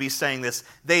Lord would be saying this,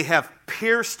 they have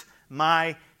pierced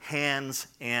my hands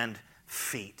and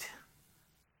feet.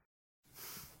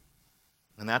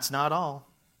 And that's not all.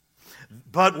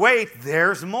 But wait,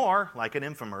 there's more, like an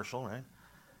infomercial, right?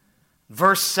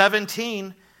 Verse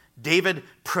 17, David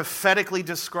prophetically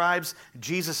describes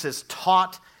Jesus'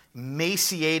 taut,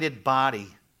 emaciated body.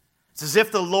 It's as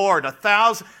if the Lord, a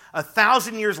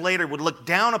thousand years later, would look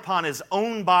down upon his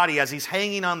own body as he's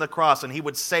hanging on the cross, and he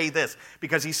would say this,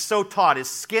 because he's so taut, his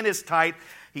skin is tight,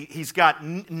 he's got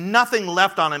nothing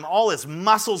left on him, all his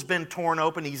muscles been torn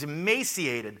open, he's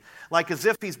emaciated, like as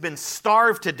if he's been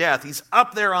starved to death. He's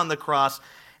up there on the cross,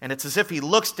 and it's as if he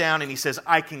looks down and he says,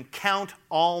 I can count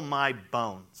all my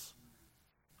bones.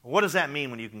 What does that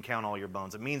mean when you can count all your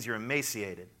bones? It means you're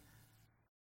emaciated.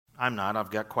 I'm not. I've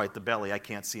got quite the belly. I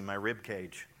can't see my rib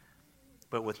cage.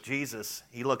 But with Jesus,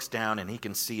 he looks down and he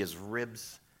can see his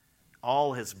ribs,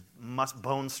 all his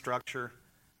bone structure,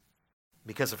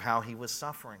 because of how he was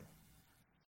suffering.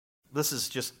 This is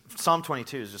just, Psalm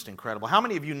 22 is just incredible. How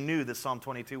many of you knew that Psalm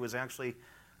 22 was actually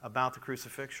about the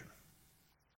crucifixion?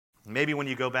 Maybe when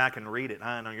you go back and read it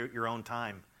on your own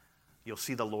time, you'll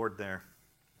see the Lord there.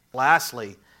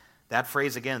 Lastly, that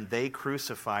phrase again, they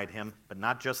crucified him, but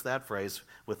not just that phrase,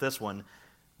 with this one,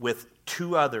 with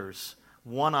two others,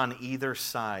 one on either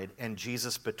side, and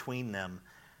Jesus between them.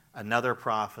 Another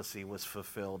prophecy was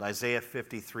fulfilled. Isaiah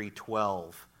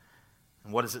 53:12.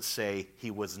 And what does it say?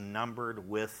 He was numbered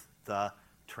with the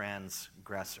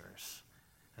transgressors.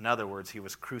 In other words, he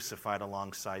was crucified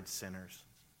alongside sinners.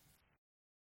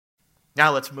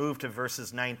 Now let's move to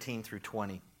verses 19 through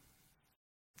 20.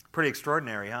 Pretty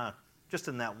extraordinary, huh? Just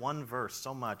in that one verse,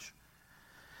 so much.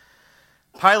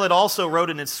 Pilate also wrote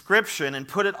an inscription and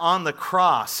put it on the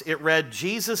cross. It read,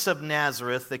 Jesus of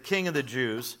Nazareth, the King of the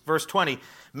Jews. Verse 20,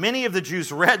 many of the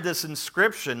Jews read this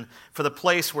inscription, for the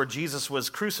place where Jesus was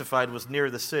crucified was near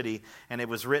the city, and it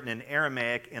was written in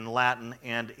Aramaic, in Latin,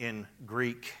 and in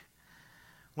Greek.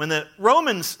 When the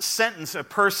Romans sentenced a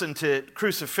person to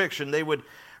crucifixion, they would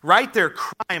write their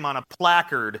crime on a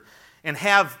placard and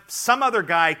have some other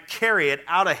guy carry it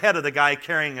out ahead of the guy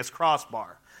carrying his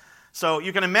crossbar. So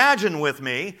you can imagine with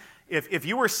me, if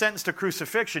you were sentenced to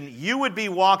crucifixion, you would be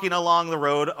walking along the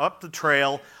road, up the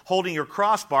trail, holding your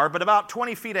crossbar, but about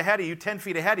 20 feet ahead of you, 10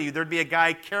 feet ahead of you, there'd be a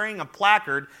guy carrying a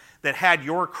placard that had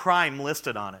your crime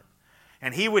listed on it.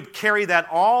 And he would carry that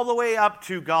all the way up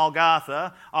to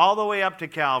Golgotha, all the way up to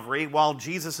Calvary, while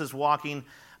Jesus is walking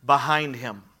behind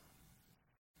him.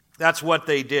 That's what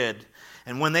they did.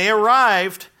 And when they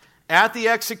arrived at the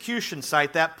execution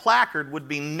site, that placard would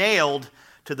be nailed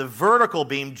to the vertical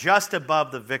beam just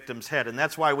above the victim's head. And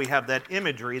that's why we have that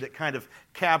imagery that kind of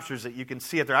captures it. You can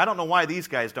see it there. I don't know why these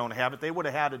guys don't have it. They would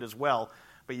have had it as well.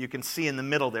 But you can see in the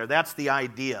middle there. That's the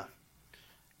idea.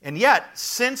 And yet,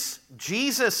 since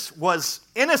Jesus was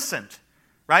innocent,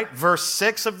 right? Verse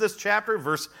 6 of this chapter,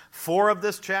 verse 4 of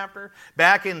this chapter.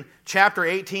 Back in chapter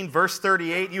 18, verse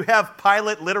 38, you have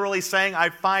Pilate literally saying, I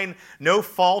find no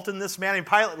fault in this man. And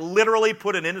Pilate literally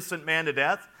put an innocent man to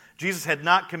death. Jesus had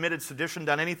not committed sedition,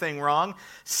 done anything wrong.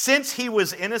 Since he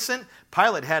was innocent,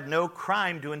 Pilate had no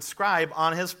crime to inscribe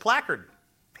on his placard.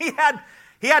 He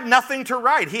had nothing to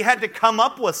write. He had to come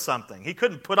up with something. He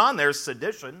couldn't put on there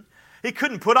sedition. He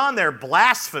couldn't put on there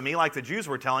blasphemy like the Jews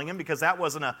were telling him, because that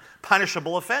wasn't a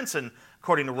punishable offense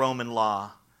according to Roman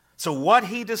law. So what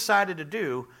he decided to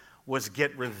do was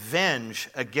get revenge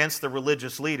against the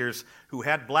religious leaders who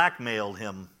had blackmailed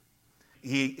him.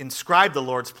 He inscribed the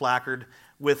Lord's placard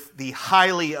with the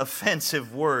highly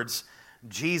offensive words,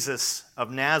 Jesus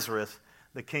of Nazareth,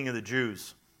 the King of the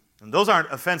Jews. And those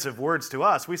aren't offensive words to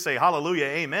us. We say, hallelujah,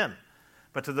 amen.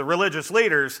 But to the religious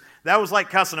leaders, that was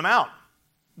like cussing them out.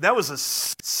 That was a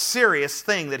serious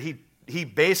thing that he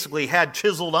basically had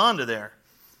chiseled onto there.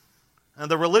 And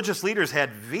the religious leaders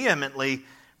had vehemently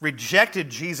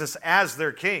rejected Jesus as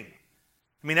their king.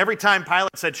 I mean, every time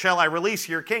Pilate said, shall I release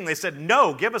your king? They said,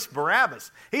 no, give us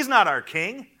Barabbas. He's not our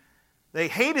king. They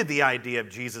hated the idea of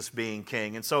Jesus being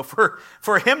king. And so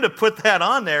for him to put that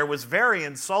on there was very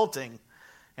insulting.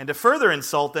 And to further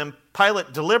insult them,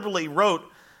 Pilate deliberately wrote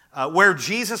where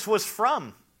Jesus was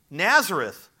from,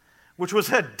 Nazareth, which was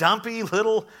a dumpy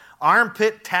little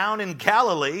armpit town in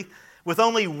Galilee with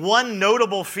only one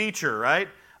notable feature, right?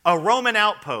 A Roman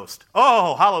outpost.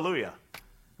 Oh, hallelujah. I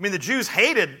mean, the Jews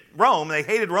hated Rome. They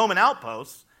hated Roman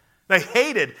outposts. They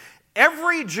hated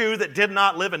every Jew that did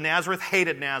not live in Nazareth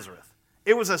hated Nazareth.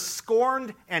 It was a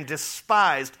scorned and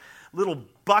despised little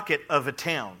bucket of a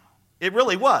town. It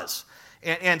really was.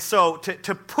 And so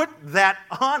to put that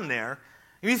on there,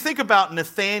 if you think about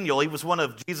Nathanael, he was one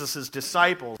of Jesus'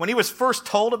 disciples. When he was first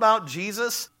told about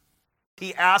Jesus,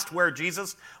 he asked where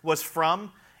Jesus was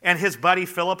from. And his buddy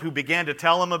Philip, who began to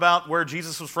tell him about where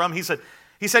Jesus was from, he said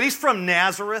he's from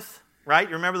Nazareth, right?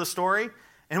 You remember the story?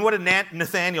 And what did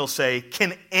Nathanael say?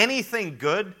 Can anything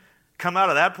good come out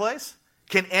of that place?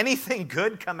 Can anything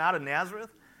good come out of Nazareth?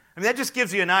 I mean, that just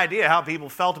gives you an idea how people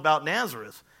felt about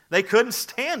Nazareth. They couldn't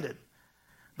stand it.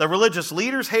 The religious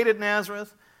leaders hated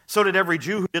Nazareth. So did every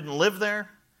Jew who didn't live there.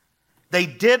 They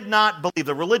did not believe,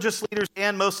 the religious leaders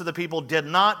and most of the people did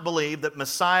not believe that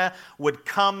Messiah would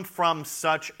come from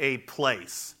such a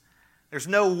place. There's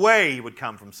no way he would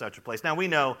come from such a place. Now we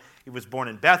know he was born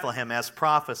in Bethlehem as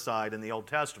prophesied in the Old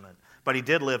Testament, but he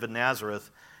did live in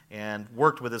Nazareth and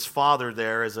worked with his father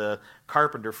there as a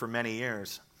carpenter for many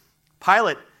years.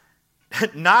 Pilate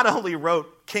not only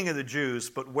wrote King of the Jews,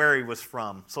 but where he was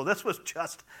from. So this was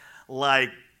just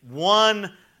like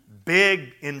one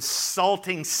big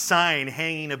insulting sign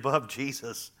hanging above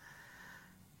Jesus.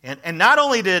 And not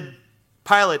only did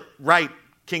Pilate write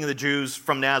King of the Jews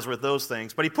from Nazareth, those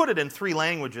things, but he put it in 3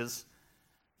 languages,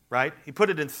 right? He put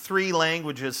it in 3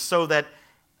 languages so that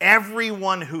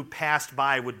everyone who passed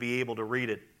by would be able to read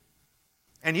it.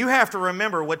 And you have to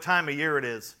remember what time of year it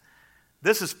is.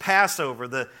 This is Passover,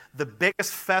 the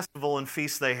biggest festival and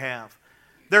feast they have.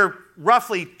 There are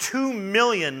roughly 2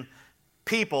 million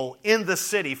people in the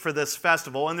city for this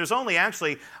festival, and there's only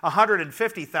actually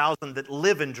 150,000 that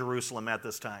live in Jerusalem at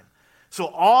this time. So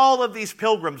all of these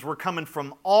pilgrims were coming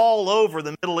from all over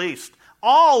the Middle East,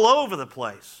 all over the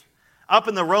place, up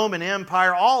in the Roman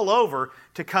Empire, all over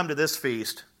to come to this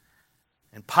feast.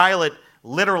 And Pilate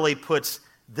literally puts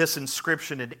this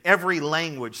inscription in every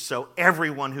language so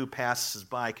everyone who passes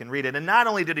by can read it. And not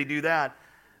only did he do that,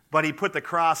 but he put the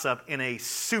cross up in a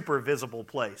super visible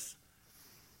place.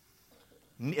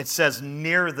 It says,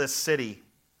 near the city.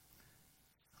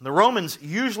 The Romans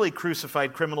usually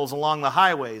crucified criminals along the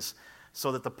highways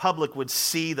so that the public would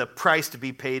see the price to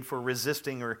be paid for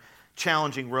resisting or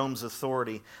challenging Rome's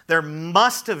authority. There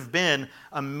must have been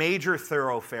a major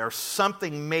thoroughfare,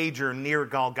 something major near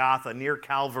Golgotha, near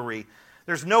Calvary.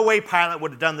 There's no way Pilate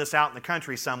would have done this out in the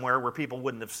country somewhere where people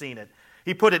wouldn't have seen it.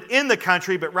 He put it in the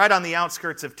country, but right on the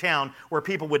outskirts of town where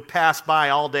people would pass by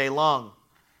all day long.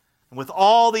 And with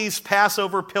all these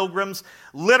Passover pilgrims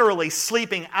literally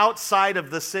sleeping outside of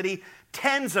the city,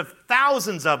 tens of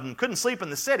thousands of them couldn't sleep in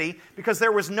the city because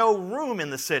there was no room in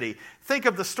the city. Think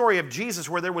of the story of Jesus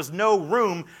where there was no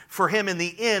room for him in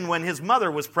the inn when his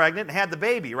mother was pregnant and had the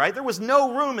baby, right? There was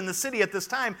no room in the city at this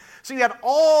time. So you had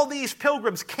all these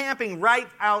pilgrims camping right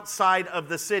outside of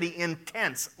the city in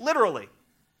tents, literally.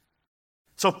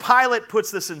 So Pilate puts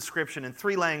this inscription in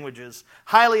 3 languages,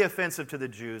 highly offensive to the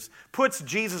Jews, puts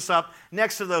Jesus up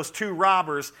next to those 2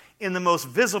 robbers in the most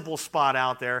visible spot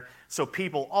out there so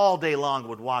people all day long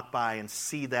would walk by and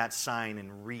see that sign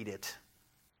and read it.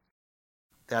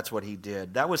 That's what he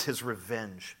did. That was his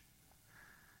revenge.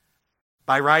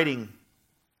 By writing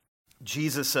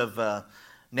Jesus of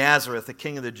Nazareth, the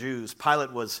King of the Jews,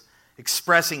 Pilate was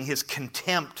expressing his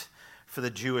contempt for the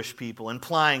Jewish people,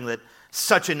 implying that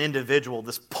such an individual,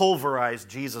 this pulverized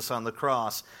Jesus on the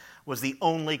cross, was the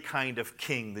only kind of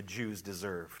king the Jews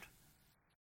deserved.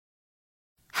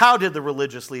 How did the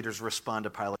religious leaders respond to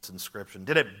Pilate's inscription?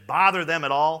 Did it bother them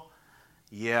at all?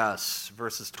 Yes,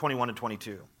 verses 21 and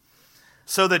 22.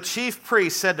 So the chief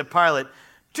priest said to Pilate,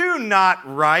 "Do not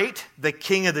write the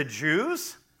King of the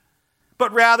Jews,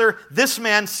 but rather this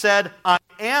man said, 'I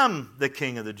am the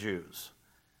King of the Jews.'"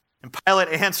 And Pilate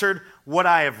answered, "What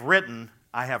I have written,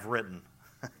 I have written."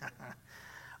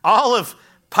 All of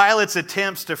Pilate's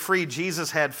attempts to free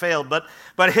Jesus had failed,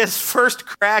 but his first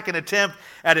crack and attempt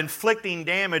at inflicting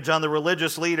damage on the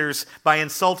religious leaders by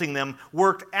insulting them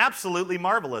worked absolutely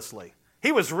marvelously.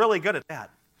 He was really good at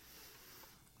that.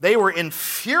 They were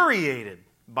infuriated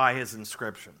by his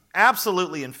inscription,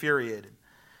 absolutely infuriated.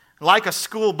 Like a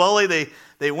school bully,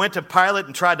 they went to Pilate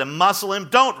and tried to muscle him.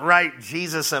 "Don't write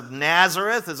Jesus of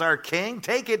Nazareth as our king.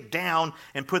 Take it down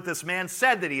and put this man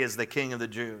said that he is the King of the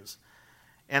Jews."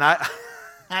 And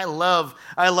I love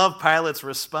Pilate's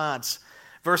response.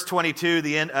 Verse 22,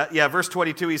 verse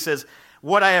 22, he says,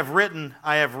 "What I have written,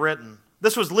 I have written."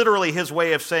 This was literally his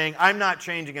way of saying, "I'm not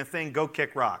changing a thing. Go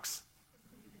kick rocks."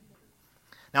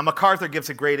 Now MacArthur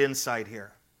gives a great insight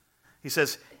here. He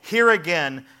says, "Here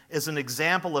again is an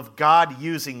example of God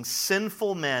using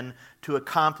sinful men to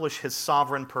accomplish his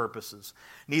sovereign purposes.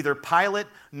 Neither Pilate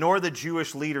nor the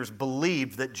Jewish leaders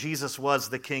believed that Jesus was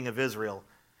the King of Israel.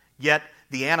 Yet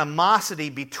the animosity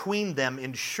between them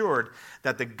ensured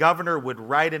that the governor would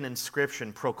write an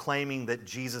inscription proclaiming that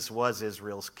Jesus was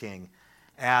Israel's king,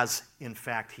 as in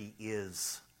fact he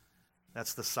is."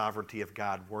 That's the sovereignty of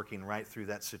God working right through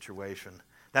that situation.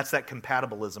 That's that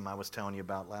compatibilism I was telling you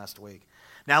about last week.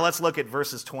 Now let's look at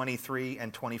verses 23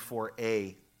 and 24a.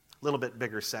 A little bit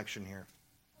bigger section here.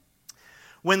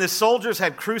 "When the soldiers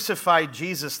had crucified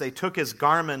Jesus, they took his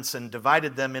garments and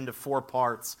divided them into 4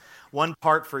 parts, 1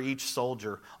 part for each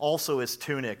soldier, also his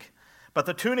tunic. But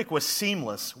the tunic was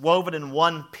seamless, woven in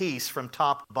one piece from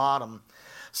top to bottom.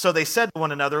 So they said to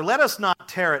one another, "Let us not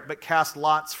tear it, but cast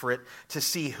lots for it to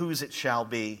see whose it shall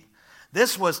be."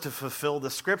 This was to fulfill the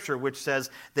scripture which says,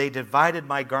 "They divided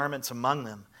my garments among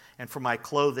them, and for my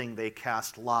clothing they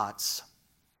cast lots."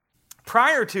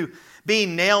 Prior to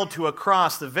being nailed to a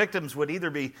cross, the victims would either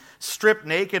be stripped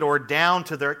naked or down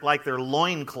to their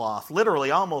loincloth,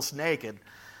 literally almost naked.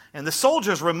 And the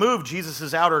soldiers removed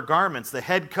Jesus' outer garments, the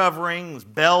head covering, his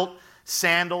belt,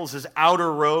 sandals, his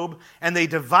outer robe, and they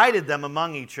divided them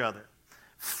among each other.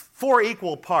 4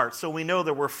 equal parts, so we know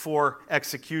there were 4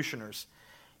 executioners.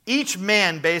 Each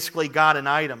man basically got an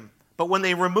item, but when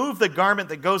they removed the garment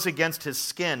that goes against his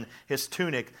skin, his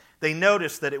tunic, they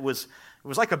noticed that it was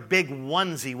like a big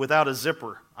onesie without a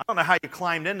zipper. I don't know how you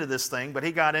climbed into this thing, but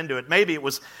he got into it. Maybe it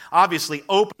was obviously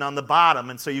open on the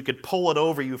bottom, and so you could pull it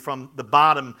over you from the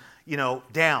bottom,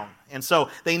 down. And so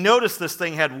they noticed this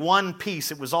thing had one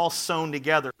piece. It was all sewn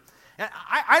together. And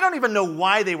I don't even know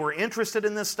why they were interested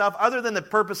in this stuff, other than the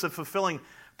purpose of fulfilling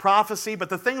prophecy, but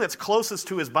the thing that's closest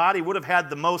to his body would have had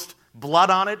the most blood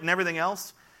on it and everything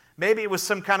else. Maybe it was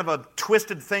some kind of a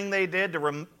twisted thing they did to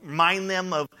remind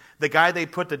them of the guy they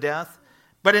put to death.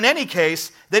 But in any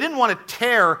case, they didn't want to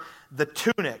tear the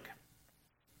tunic.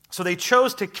 So they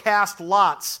chose to cast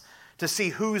lots to see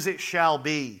whose it shall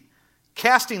be.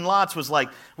 Casting lots was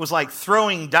like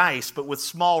throwing dice, but with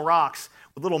small rocks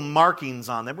with little markings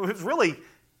on them. It was really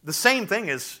the same thing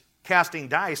as casting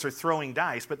dice or throwing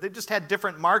dice, but they just had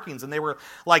different markings, and they were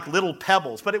like little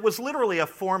pebbles. But it was literally a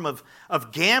form of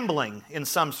gambling in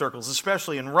some circles,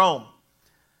 especially in Rome.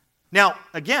 Now,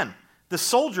 again, the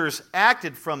soldiers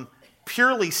acted from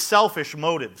purely selfish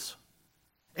motives,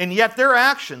 and yet their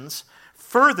actions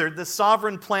furthered the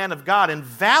sovereign plan of God and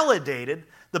validated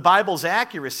the Bible's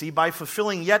accuracy by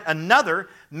fulfilling yet another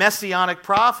messianic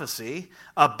prophecy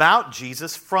about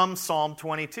Jesus from Psalm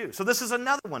 22. So this is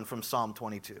another one from Psalm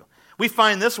 22. We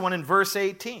find this one in verse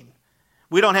 18.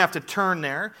 We don't have to turn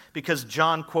there because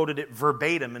John quoted it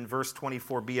verbatim in verse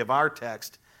 24b of our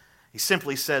text. He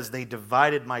simply says, "They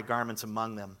divided my garments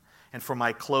among them, and for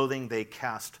my clothing they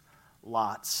cast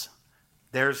lots."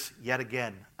 There's yet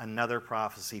again another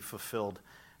prophecy fulfilled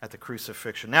at the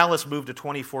crucifixion. Now let's move to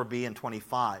 24b and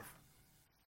 25.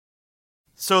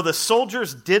 So the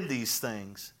soldiers did these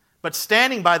things, but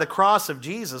standing by the cross of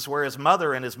Jesus were his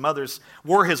mother and his mother's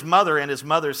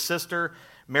sister,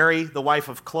 Mary, the wife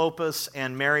of Clopas,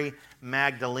 and Mary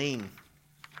Magdalene.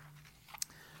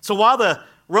 So while the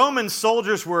Roman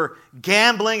soldiers were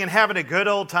gambling and having a good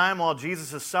old time while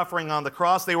Jesus is suffering on the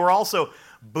cross, they were also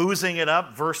boozing it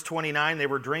up. Verse 29, they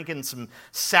were drinking some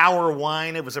sour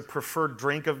wine. It was a preferred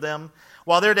drink of them.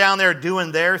 While they're down there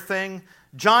doing their thing,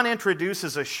 John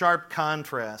introduces a sharp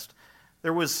contrast.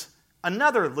 There was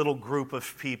another little group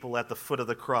of people at the foot of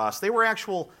the cross. They were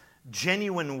actual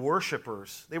genuine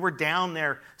worshipers. They were down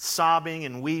there sobbing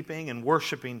and weeping and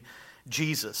worshiping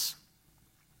Jesus.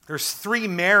 There's 3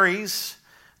 Marys.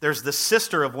 There's the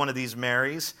sister of one of these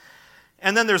Marys.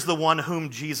 And then there's the one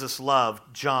whom Jesus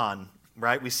loved, John.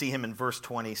 Right? We see him in verse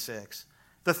 26.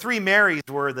 The 3 Marys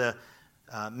were the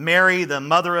Mary, the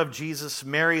mother of Jesus,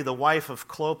 Mary, the wife of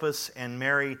Clopas, and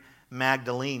Mary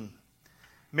Magdalene.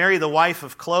 Mary, the wife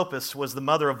of Clopas, was the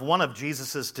mother of one of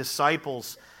Jesus'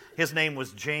 disciples. His name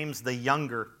was James the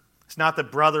Younger. It's not the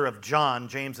brother of John,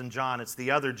 James and John. It's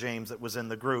the other James that was in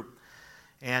the group.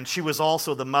 And she was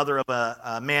also the mother of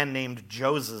a man named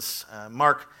Joseph.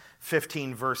 Mark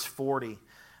 15, verse 40.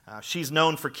 She's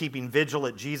known for keeping vigil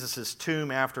at Jesus' tomb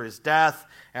after his death,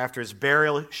 after his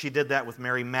burial. She did that with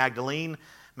Mary Magdalene,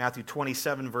 Matthew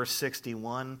 27, verse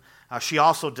 61. She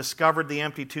also discovered the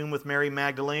empty tomb with Mary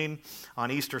Magdalene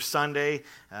on Easter Sunday,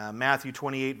 Matthew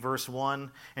 28, verse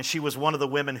 1. And she was one of the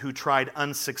women who tried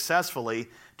unsuccessfully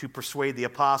to persuade the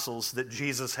apostles that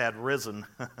Jesus had risen.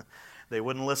 They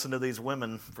wouldn't listen to these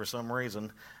women for some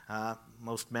reason.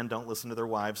 Most men don't listen to their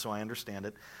wives, so I understand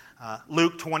it.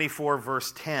 Luke 24,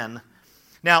 verse 10.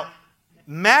 Now,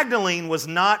 Magdalene was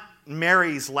not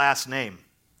Mary's last name.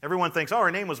 Everyone thinks,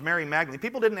 her name was Mary Magdalene.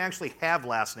 People didn't actually have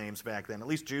last names back then. At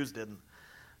least Jews didn't.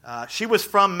 She was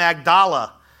from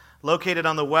Magdala, located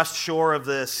on the west shore of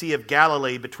the Sea of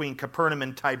Galilee between Capernaum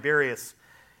and Tiberias.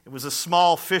 It was a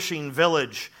small fishing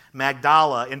village,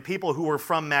 Magdala, and people who were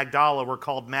from Magdala were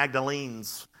called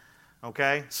Magdalenes.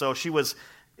 Okay? So she was,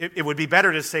 it would be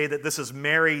better to say that this is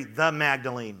Mary the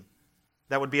Magdalene.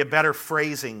 That would be a better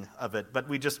phrasing of it, but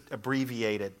we just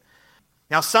abbreviate it.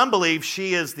 Now, some believe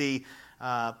she is the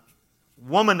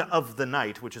woman of the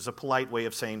night, which is a polite way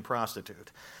of saying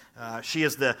prostitute. She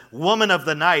is the woman of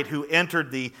the night who entered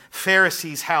the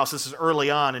Pharisee's house. This is early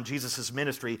on in Jesus'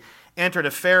 ministry. Entered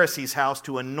a Pharisee's house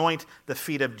to anoint the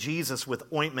feet of Jesus with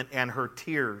ointment and her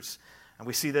tears. And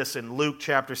we see this in Luke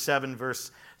chapter 7, verse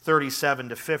 37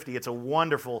 to 50. It's a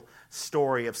wonderful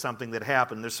story of something that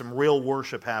happened. There's some real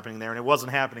worship happening there, and it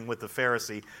wasn't happening with the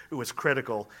Pharisee who was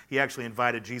critical. He actually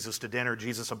invited Jesus to dinner.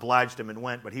 Jesus obliged him and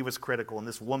went, but he was critical, and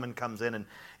this woman comes in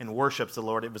and worships the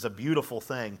Lord. It was a beautiful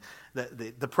thing.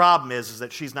 The problem is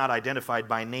that she's not identified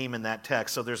by name in that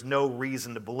text, so there's no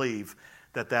reason to believe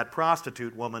that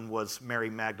prostitute woman was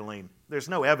Mary Magdalene. There's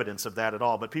no evidence of that at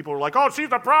all, but people are like, oh, she's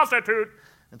a prostitute.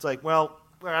 It's like, well,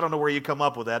 I don't know where you come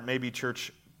up with that. Maybe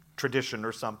church tradition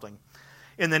or something.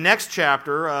 In the next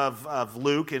chapter of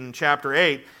Luke, in chapter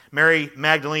 8, Mary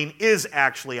Magdalene is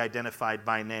actually identified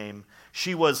by name.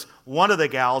 She was one of the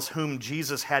gals whom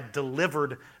Jesus had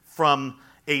delivered from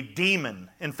a demon.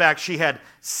 In fact, she had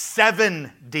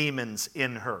 7 demons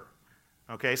in her.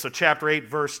 Okay, so chapter 8,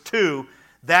 verse 2,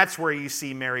 that's where you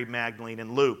see Mary Magdalene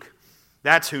in Luke.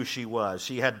 That's who she was.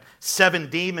 She had 7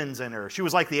 demons in her. She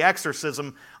was like the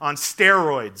exorcism on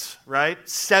steroids, right?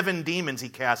 7 demons he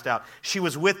cast out. She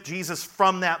was with Jesus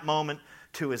from that moment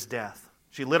to his death.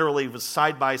 She literally was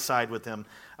side by side with him,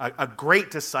 a great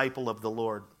disciple of the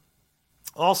Lord.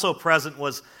 Also present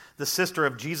was the sister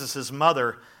of Jesus'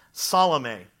 mother,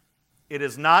 Salome. It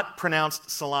is not pronounced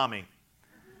salami.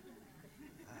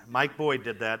 Mike Boyd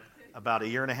did that about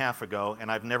 1.5 years ago, and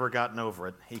I've never gotten over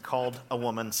it. He called a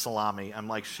woman salami. I'm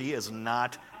like, she is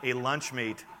not a lunch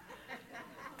meat.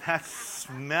 That's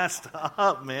messed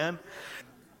up, man.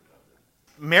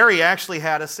 Mary actually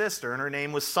had a sister, and her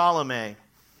name was Salome.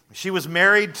 She was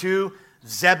married to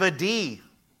Zebedee.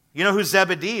 You know who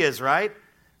Zebedee is, right?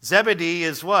 Zebedee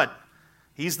is what?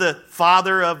 He's the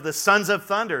father of the sons of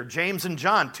thunder, James and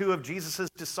John, 2 of Jesus'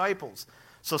 disciples.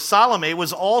 So Salome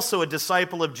was also a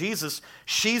disciple of Jesus.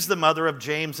 She's the mother of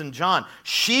James and John.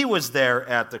 She was there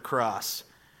at the cross.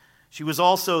 She was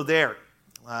also there.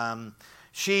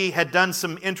 She had done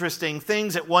some interesting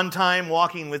things at one time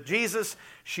walking with Jesus.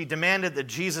 She demanded that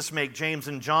Jesus make James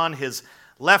and John his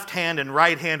left hand and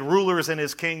right hand rulers in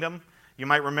his kingdom. You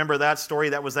might remember that story.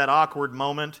 That was that awkward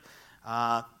moment.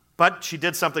 But she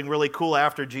did something really cool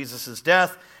after Jesus'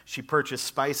 death. She purchased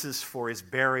spices for his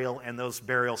burial, and those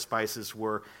burial spices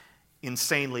were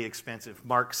insanely expensive.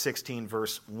 Mark 16,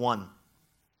 verse 1.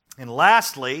 And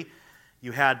lastly,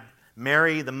 you had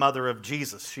Mary, the mother of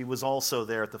Jesus. She was also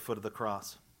there at the foot of the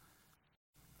cross.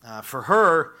 For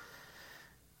her,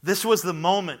 this was the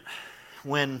moment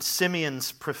when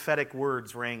Simeon's prophetic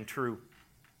words rang true.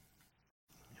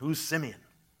 Who's Simeon?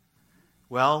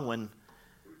 Well, when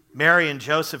Mary and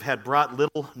Joseph had brought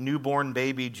little newborn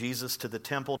baby Jesus to the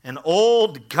temple, an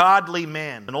old godly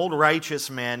man, an old righteous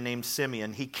man named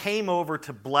Simeon, he came over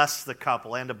to bless the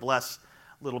couple and to bless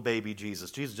little baby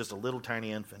Jesus. Jesus is just a little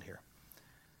tiny infant here.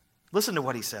 Listen to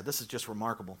what he said. This is just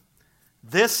remarkable.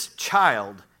 This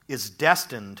child is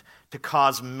destined to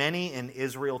cause many in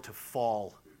Israel to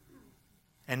fall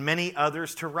and many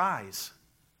others to rise.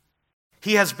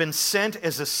 He has been sent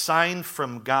as a sign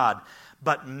from God,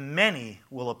 but many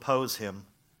will oppose him.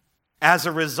 As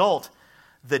a result,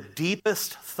 the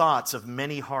deepest thoughts of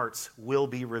many hearts will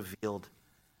be revealed.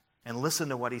 And listen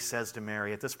to what he says to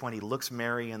Mary. At this point, he looks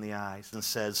Mary in the eyes and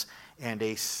says, and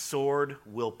a sword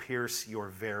will pierce your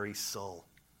very soul.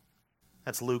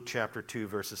 That's Luke chapter 2,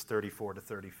 verses 34 to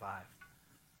 35.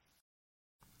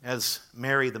 As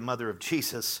Mary, the mother of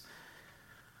Jesus,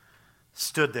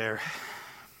 stood there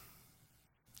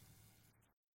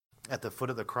at the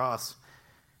foot of the cross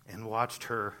and watched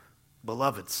her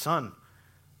beloved son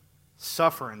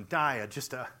suffer and die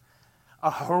just a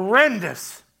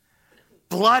horrendous,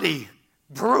 bloody,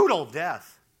 brutal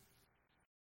death,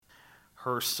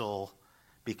 her soul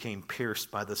became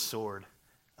pierced by the sword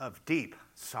of deep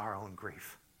sorrow and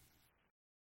grief.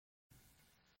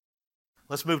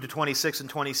 Let's move to 26 and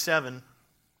 27.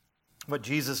 What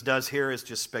Jesus does here is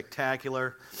just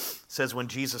spectacular. It says, when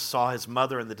Jesus saw his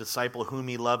mother and the disciple whom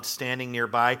he loved standing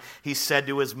nearby, he said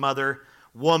to his mother,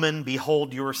 woman,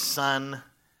 behold your son.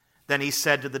 Then he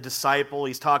said to the disciple,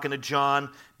 he's talking to John,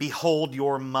 behold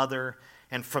your mother.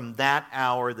 And from that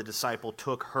hour, the disciple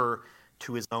took her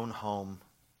to his own home.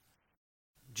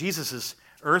 Jesus'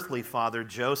 earthly father,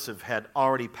 Joseph, had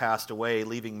already passed away,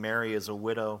 leaving Mary as a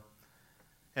widow.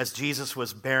 As Jesus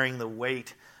was bearing the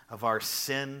weight of our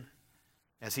sin,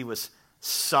 as he was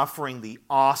suffering the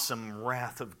awesome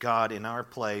wrath of God in our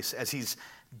place, as he's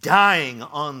dying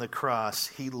on the cross,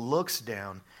 he looks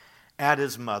down at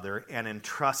his mother and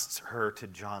entrusts her to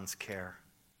John's care.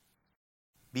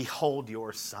 Behold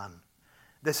your son.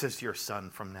 This is your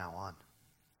son from now on.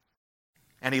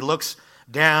 And he looks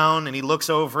down and he looks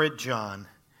over at John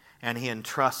and he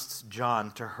entrusts John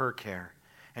to her care.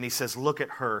 And he says, look at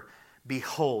her.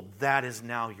 Behold, that is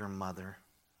now your mother.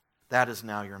 That is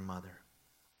now your mother.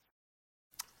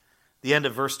 The end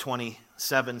of verse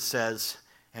 27 says,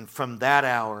 and from that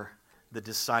hour, the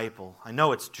disciple, I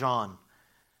know it's John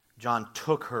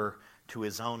took her to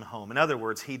his own home. In other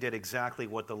words, he did exactly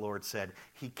what the Lord said.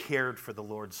 He cared for the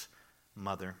Lord's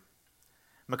mother.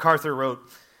 MacArthur wrote,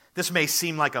 this may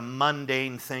seem like a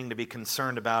mundane thing to be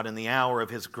concerned about in the hour of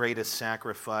his greatest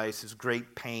sacrifice, his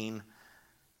great pain,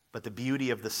 but the beauty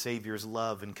of the Savior's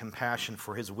love and compassion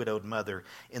for his widowed mother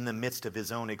in the midst of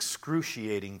his own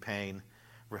excruciating pain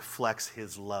reflects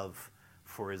his love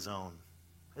for his own.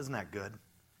 Isn't that good?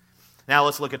 Now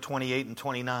let's look at 28 and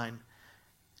 29.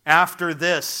 After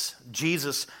this,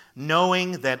 Jesus,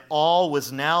 knowing that all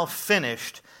was now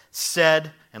finished,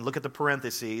 said, and look at the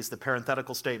parentheses, the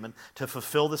parenthetical statement, to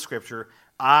fulfill the scripture,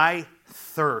 I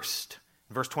thirst.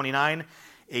 Verse 29,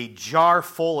 a jar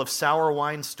full of sour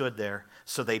wine stood there,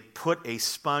 so they put a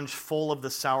sponge full of the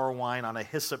sour wine on a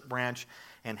hyssop branch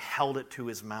and held it to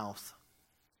his mouth.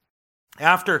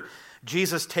 After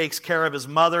Jesus takes care of his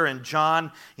mother and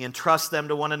John, he entrusts them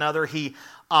to one another. He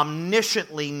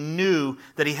omnisciently knew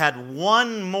that he had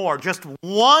one more, just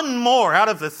one more out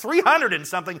of the 300 and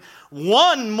something,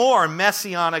 one more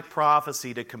messianic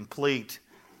prophecy to complete.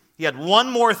 He had one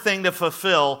more thing to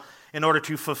fulfill in order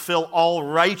to fulfill all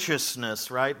righteousness,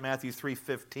 right? Matthew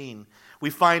 3:15. We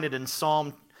find it in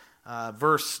Psalm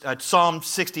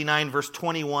 69, verse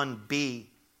 21b.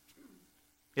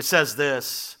 It says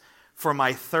this, for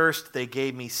my thirst they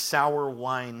gave me sour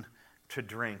wine to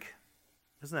drink.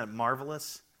 Isn't that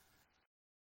marvelous?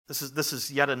 This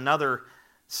is yet another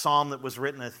psalm that was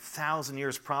written 1,000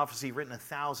 years, prophecy written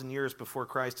 1,000 years before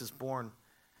Christ is born.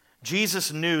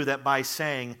 Jesus knew that by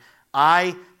saying,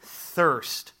 I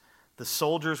thirst, the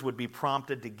soldiers would be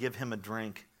prompted to give him a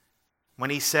drink. When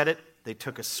he said it, they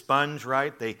took a sponge,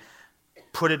 right? They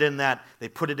put it in that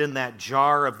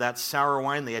jar of that sour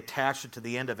wine. They attached it to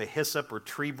the end of a hyssop or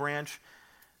tree branch,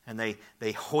 and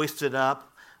they hoisted it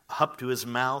up to his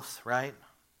mouth, right?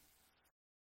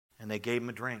 And they gave him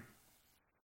a drink.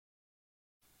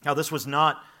 Now, this was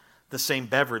not the same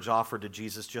beverage offered to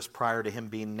Jesus just prior to him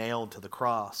being nailed to the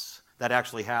cross. That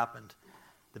actually happened.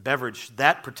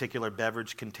 That particular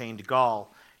beverage contained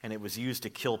gall, and it was used to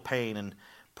kill pain and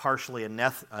partially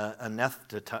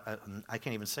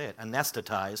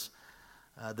anesthetize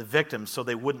the victims so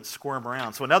they wouldn't squirm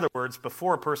around. So in other words,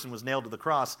 before a person was nailed to the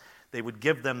cross, they would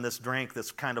give them this drink,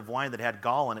 this kind of wine that had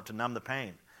gall in it to numb the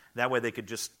pain. That way they could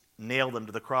just nail them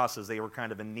to the cross as they were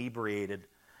kind of inebriated.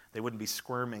 They wouldn't be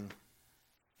squirming.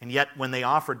 And yet when they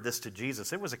offered this to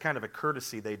Jesus, it was a kind of a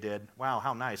courtesy they did. Wow,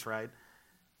 how nice, right?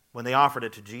 When they offered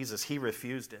it to Jesus, he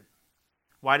refused it.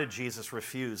 Why did Jesus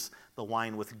refuse the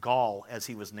wine with gall as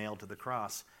he was nailed to the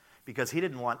cross? Because he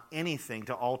didn't want anything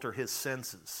to alter his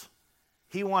senses.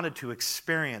 He wanted to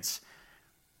experience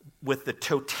with the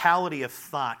totality of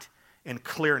thought and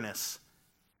clearness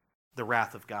the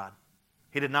wrath of God.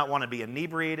 He did not want to be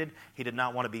inebriated. He did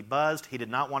not want to be buzzed. He did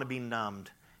not want to be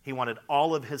numbed. He wanted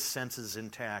all of his senses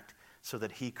intact so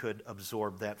that he could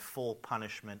absorb that full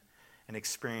punishment and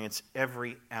experience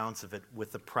every ounce of it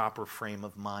with the proper frame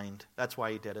of mind. That's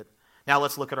why he did it. Now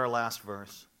let's look at our last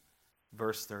verse,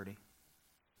 verse 30.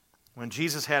 When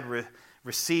Jesus had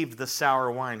received the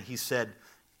sour wine, he said,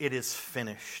 it is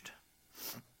finished.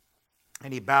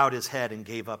 And he bowed his head and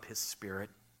gave up his spirit.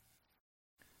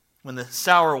 When the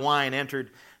sour wine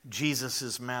entered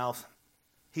Jesus' mouth,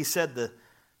 he said the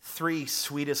 3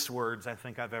 sweetest words I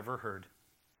think I've ever heard.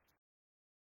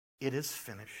 It is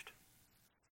finished.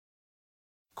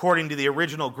 According to the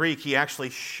original Greek, he actually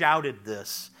shouted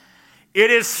this. It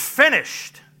is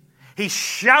finished. He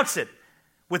shouts it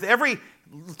with every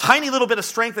tiny little bit of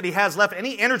strength that he has left,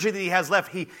 any energy that he has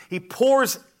left, he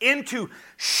pours into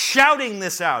shouting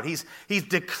this out. He's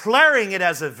declaring it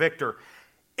as a victor.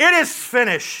 It is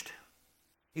finished.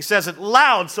 He says it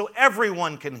loud so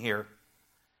everyone can hear.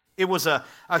 It was a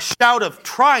shout of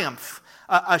triumph,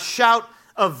 a shout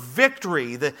of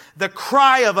victory, the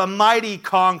cry of a mighty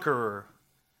conqueror.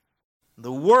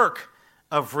 The work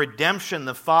of redemption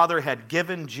the Father had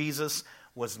given Jesus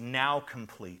was now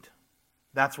complete.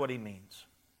 That's what he means.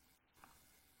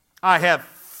 I have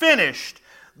finished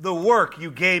the work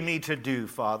you gave me to do,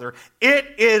 Father. It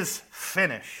is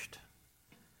finished.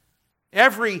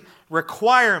 Every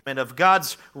requirement of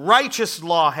God's righteous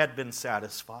law had been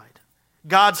satisfied.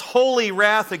 God's holy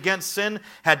wrath against sin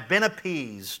had been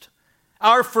appeased.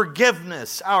 Our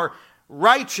forgiveness, our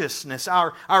righteousness,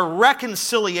 our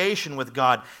reconciliation with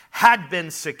God had been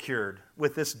secured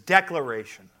with this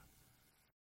declaration.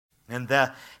 And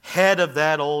the head of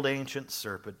that old ancient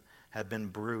serpent had been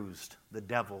bruised. The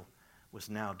devil was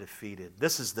now defeated.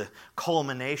 This is the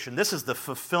culmination. This is the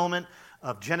fulfillment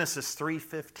of Genesis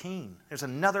 3:15. There's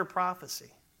another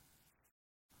prophecy.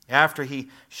 After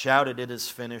he shouted, "It is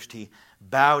finished," he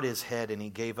bowed his head and he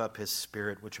gave up his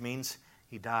spirit, which means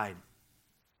he died.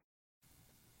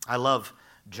 I love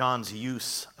John's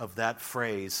use of that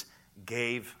phrase,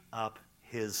 "gave up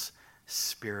his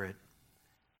spirit."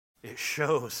 It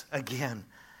shows, again,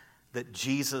 that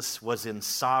Jesus was in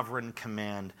sovereign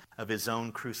command of his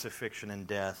own crucifixion and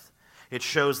death. It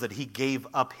shows that he gave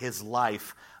up his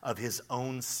life of his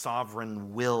own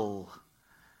sovereign will.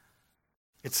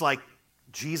 It's like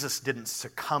Jesus didn't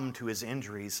succumb to his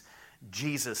injuries.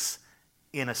 Jesus,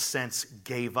 in a sense,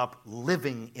 gave up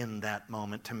living in that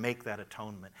moment to make that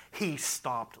atonement. He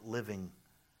stopped living.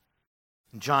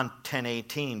 In John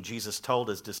 10:18, Jesus told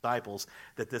his disciples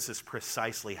that this is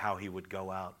precisely how he would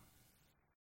go out.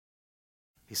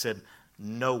 He said,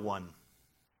 no one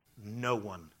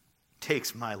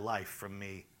takes my life from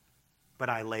me, but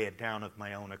I lay it down of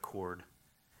my own accord.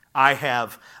 I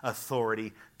have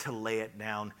authority to lay it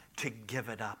down, to give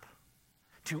it up,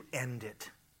 to end it.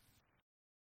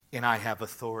 And I have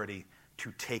authority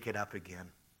to take it up again.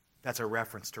 That's a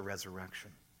reference to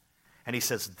resurrection. And he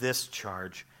says, this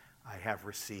charge I have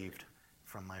received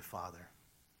from my Father.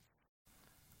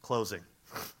 Closing.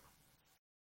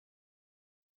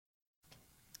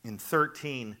 In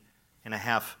 13 and a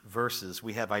half verses,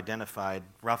 we have identified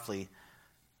roughly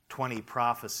 20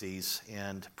 prophecies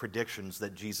and predictions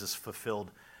that Jesus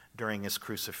fulfilled during his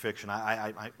crucifixion.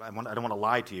 I don't want to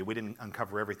lie to you. We didn't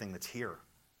uncover everything that's here.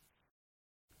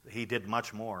 He did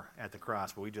much more at the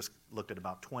cross, but we just looked at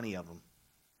about 20 of them.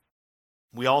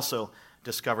 We also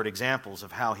discovered examples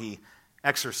of how he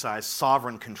exercised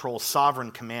sovereign control,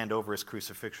 sovereign command over his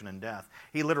crucifixion and death.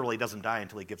 He literally doesn't die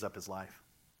until he gives up his life.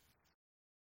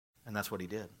 And that's what he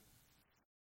did.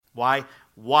 Why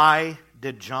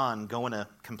did John go in a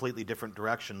completely different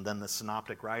direction than the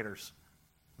synoptic writers,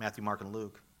 Matthew, Mark, and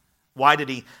Luke? Why did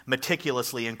he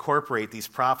meticulously incorporate these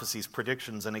prophecies,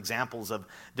 predictions, and examples of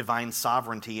divine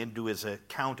sovereignty into his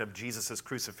account of Jesus'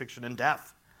 crucifixion and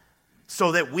death?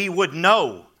 So that we would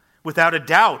know, without a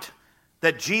doubt,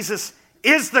 that Jesus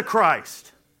is the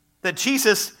Christ, that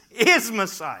Jesus is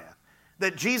Messiah,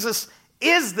 that Jesus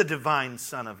is the divine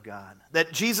Son of God,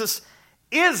 that Jesus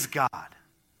is God,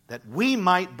 that we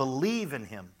might believe in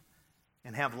him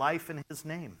and have life in his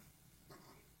name.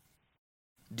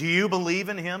 Do you believe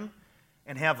in him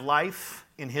and have life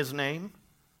in his name?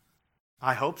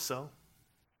 I hope so.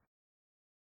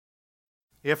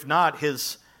 If not,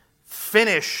 his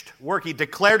finished work, he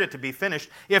declared it to be finished.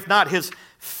 If not, his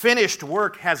finished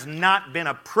work has not been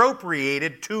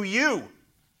appropriated to you.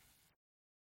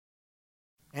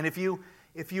 And if you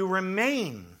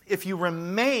remain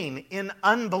in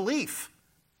unbelief,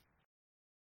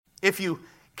 if you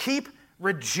keep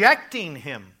rejecting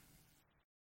him,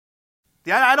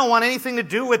 I don't want anything to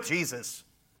do with Jesus.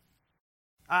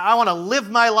 I want to live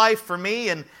my life for me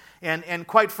and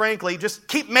quite frankly, just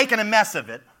keep making a mess of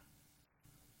it.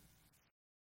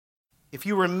 If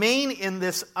you remain in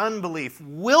this unbelief,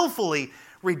 willfully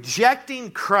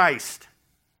rejecting Christ,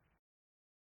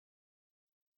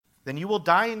 then you will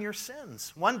die in your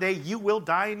sins. One day you will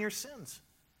die in your sins.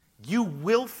 You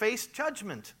will face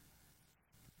judgment.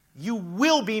 You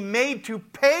will be made to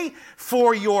pay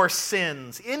for your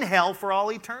sins in hell for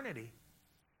all eternity.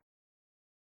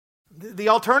 The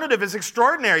alternative is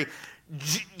extraordinary.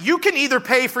 You can either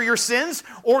pay for your sins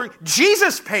or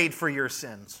Jesus paid for your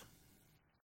sins.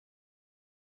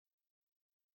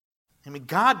 I mean,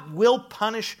 God will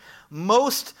punish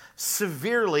most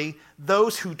severely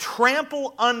those who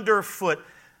trample underfoot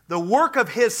the work of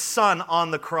his Son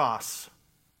on the cross.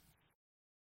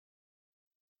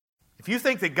 If you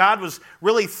think that God was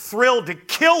really thrilled to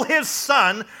kill his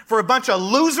Son for a bunch of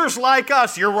losers like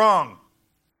us, you're wrong.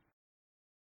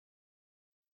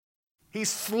 He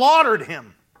slaughtered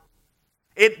him.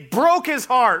 It broke his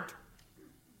heart.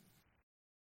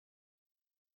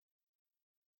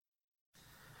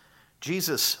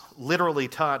 Jesus literally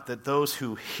taught that those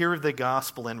who hear the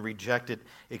gospel and reject it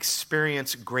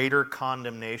experience greater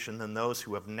condemnation than those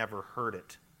who have never heard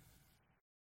it.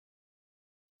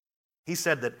 He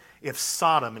said that if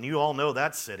Sodom, and you all know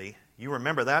that city, you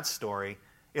remember that story,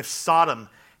 if Sodom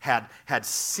had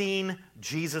seen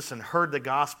Jesus and heard the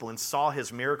gospel and saw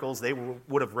his miracles, they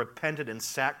would have repented in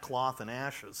sackcloth and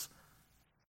ashes.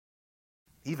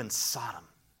 Even Sodom.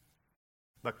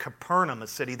 But Capernaum, a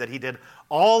city that he did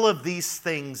all of these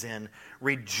things in,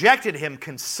 rejected him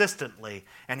consistently.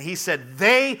 And he said,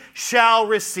 they shall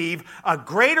receive a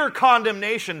greater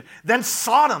condemnation than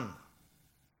Sodom.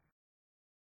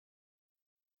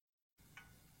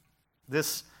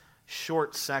 This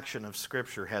short section of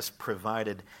Scripture has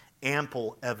provided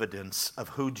ample evidence of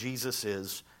who Jesus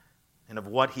is and of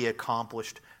what he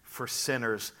accomplished for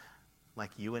sinners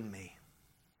like you and me.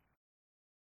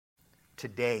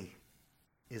 Today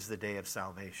is the day of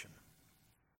salvation.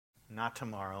 Not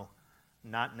tomorrow,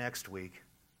 not next week,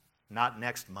 not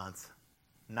next month,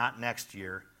 not next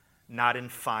year, not in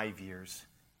 5 years.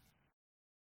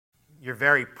 You're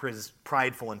very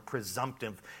prideful and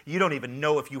presumptive. You don't even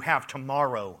know if you have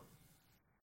tomorrow.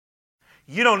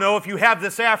 You don't know if you have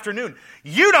this afternoon.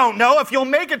 You don't know if you'll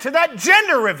make it to that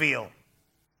gender reveal.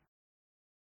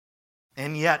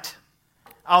 And yet,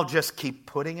 I'll just keep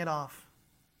putting it off.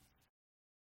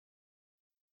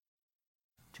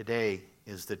 Today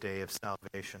is the day of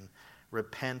salvation.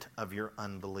 Repent of your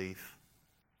unbelief.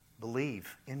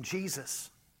 Believe in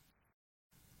Jesus.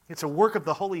 It's a work of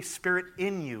the Holy Spirit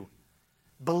in you.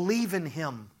 Believe in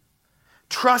him.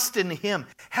 Trust in him.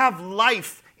 Have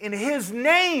life in his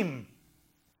name.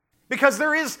 Because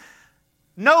there is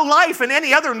no life in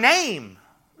any other name.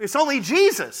 It's only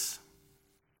Jesus.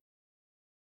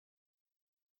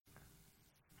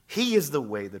 He is the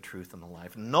way, the truth, and the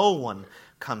life. No one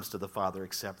comes to the Father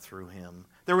except through him.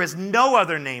 There is no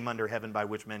other name under heaven by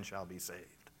which men shall be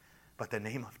saved but the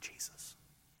name of Jesus.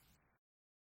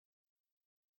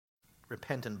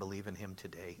 Repent and believe in him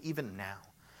today, even now.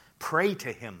 Pray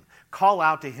to him. Call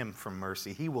out to him for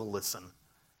mercy. He will listen.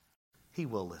 He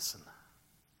will listen.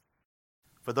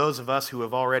 For those of us who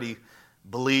have already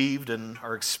believed and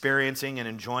are experiencing and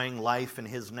enjoying life in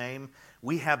his name,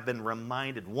 we have been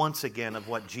reminded once again of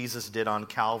what Jesus did on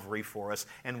Calvary for us,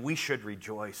 and we should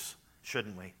rejoice,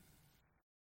 shouldn't we?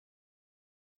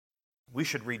 We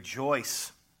should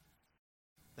rejoice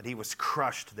that he was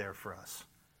crushed there for us,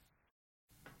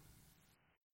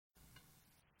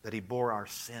 that he bore our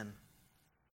sin,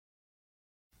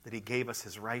 that he gave us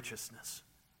his righteousness,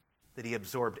 that he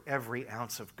absorbed every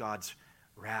ounce of God's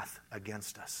wrath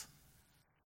against us.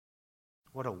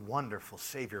 What a wonderful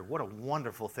Savior. What a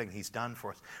wonderful thing he's done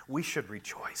for us. We should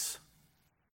rejoice.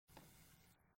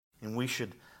 And we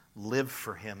should live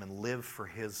for him and live for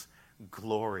his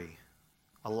glory.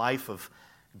 A life of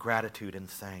gratitude and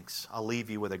thanks. I'll leave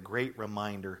you with a great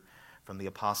reminder from the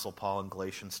Apostle Paul in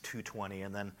Galatians 2:20,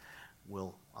 and then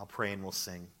I'll pray and we'll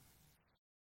sing.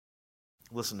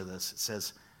 Listen to this. It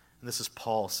says, and this is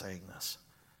Paul saying this,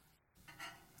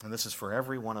 and this is for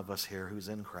every one of us here who's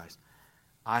in Christ.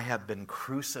 I have been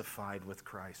crucified with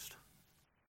Christ.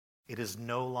 It is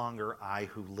no longer I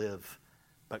who live,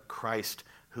 but Christ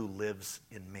who lives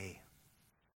in me.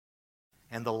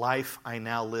 And the life I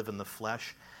now live in the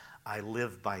flesh, I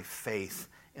live by faith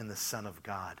in the Son of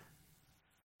God,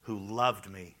 who loved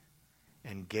me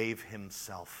and gave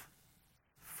himself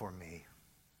for me.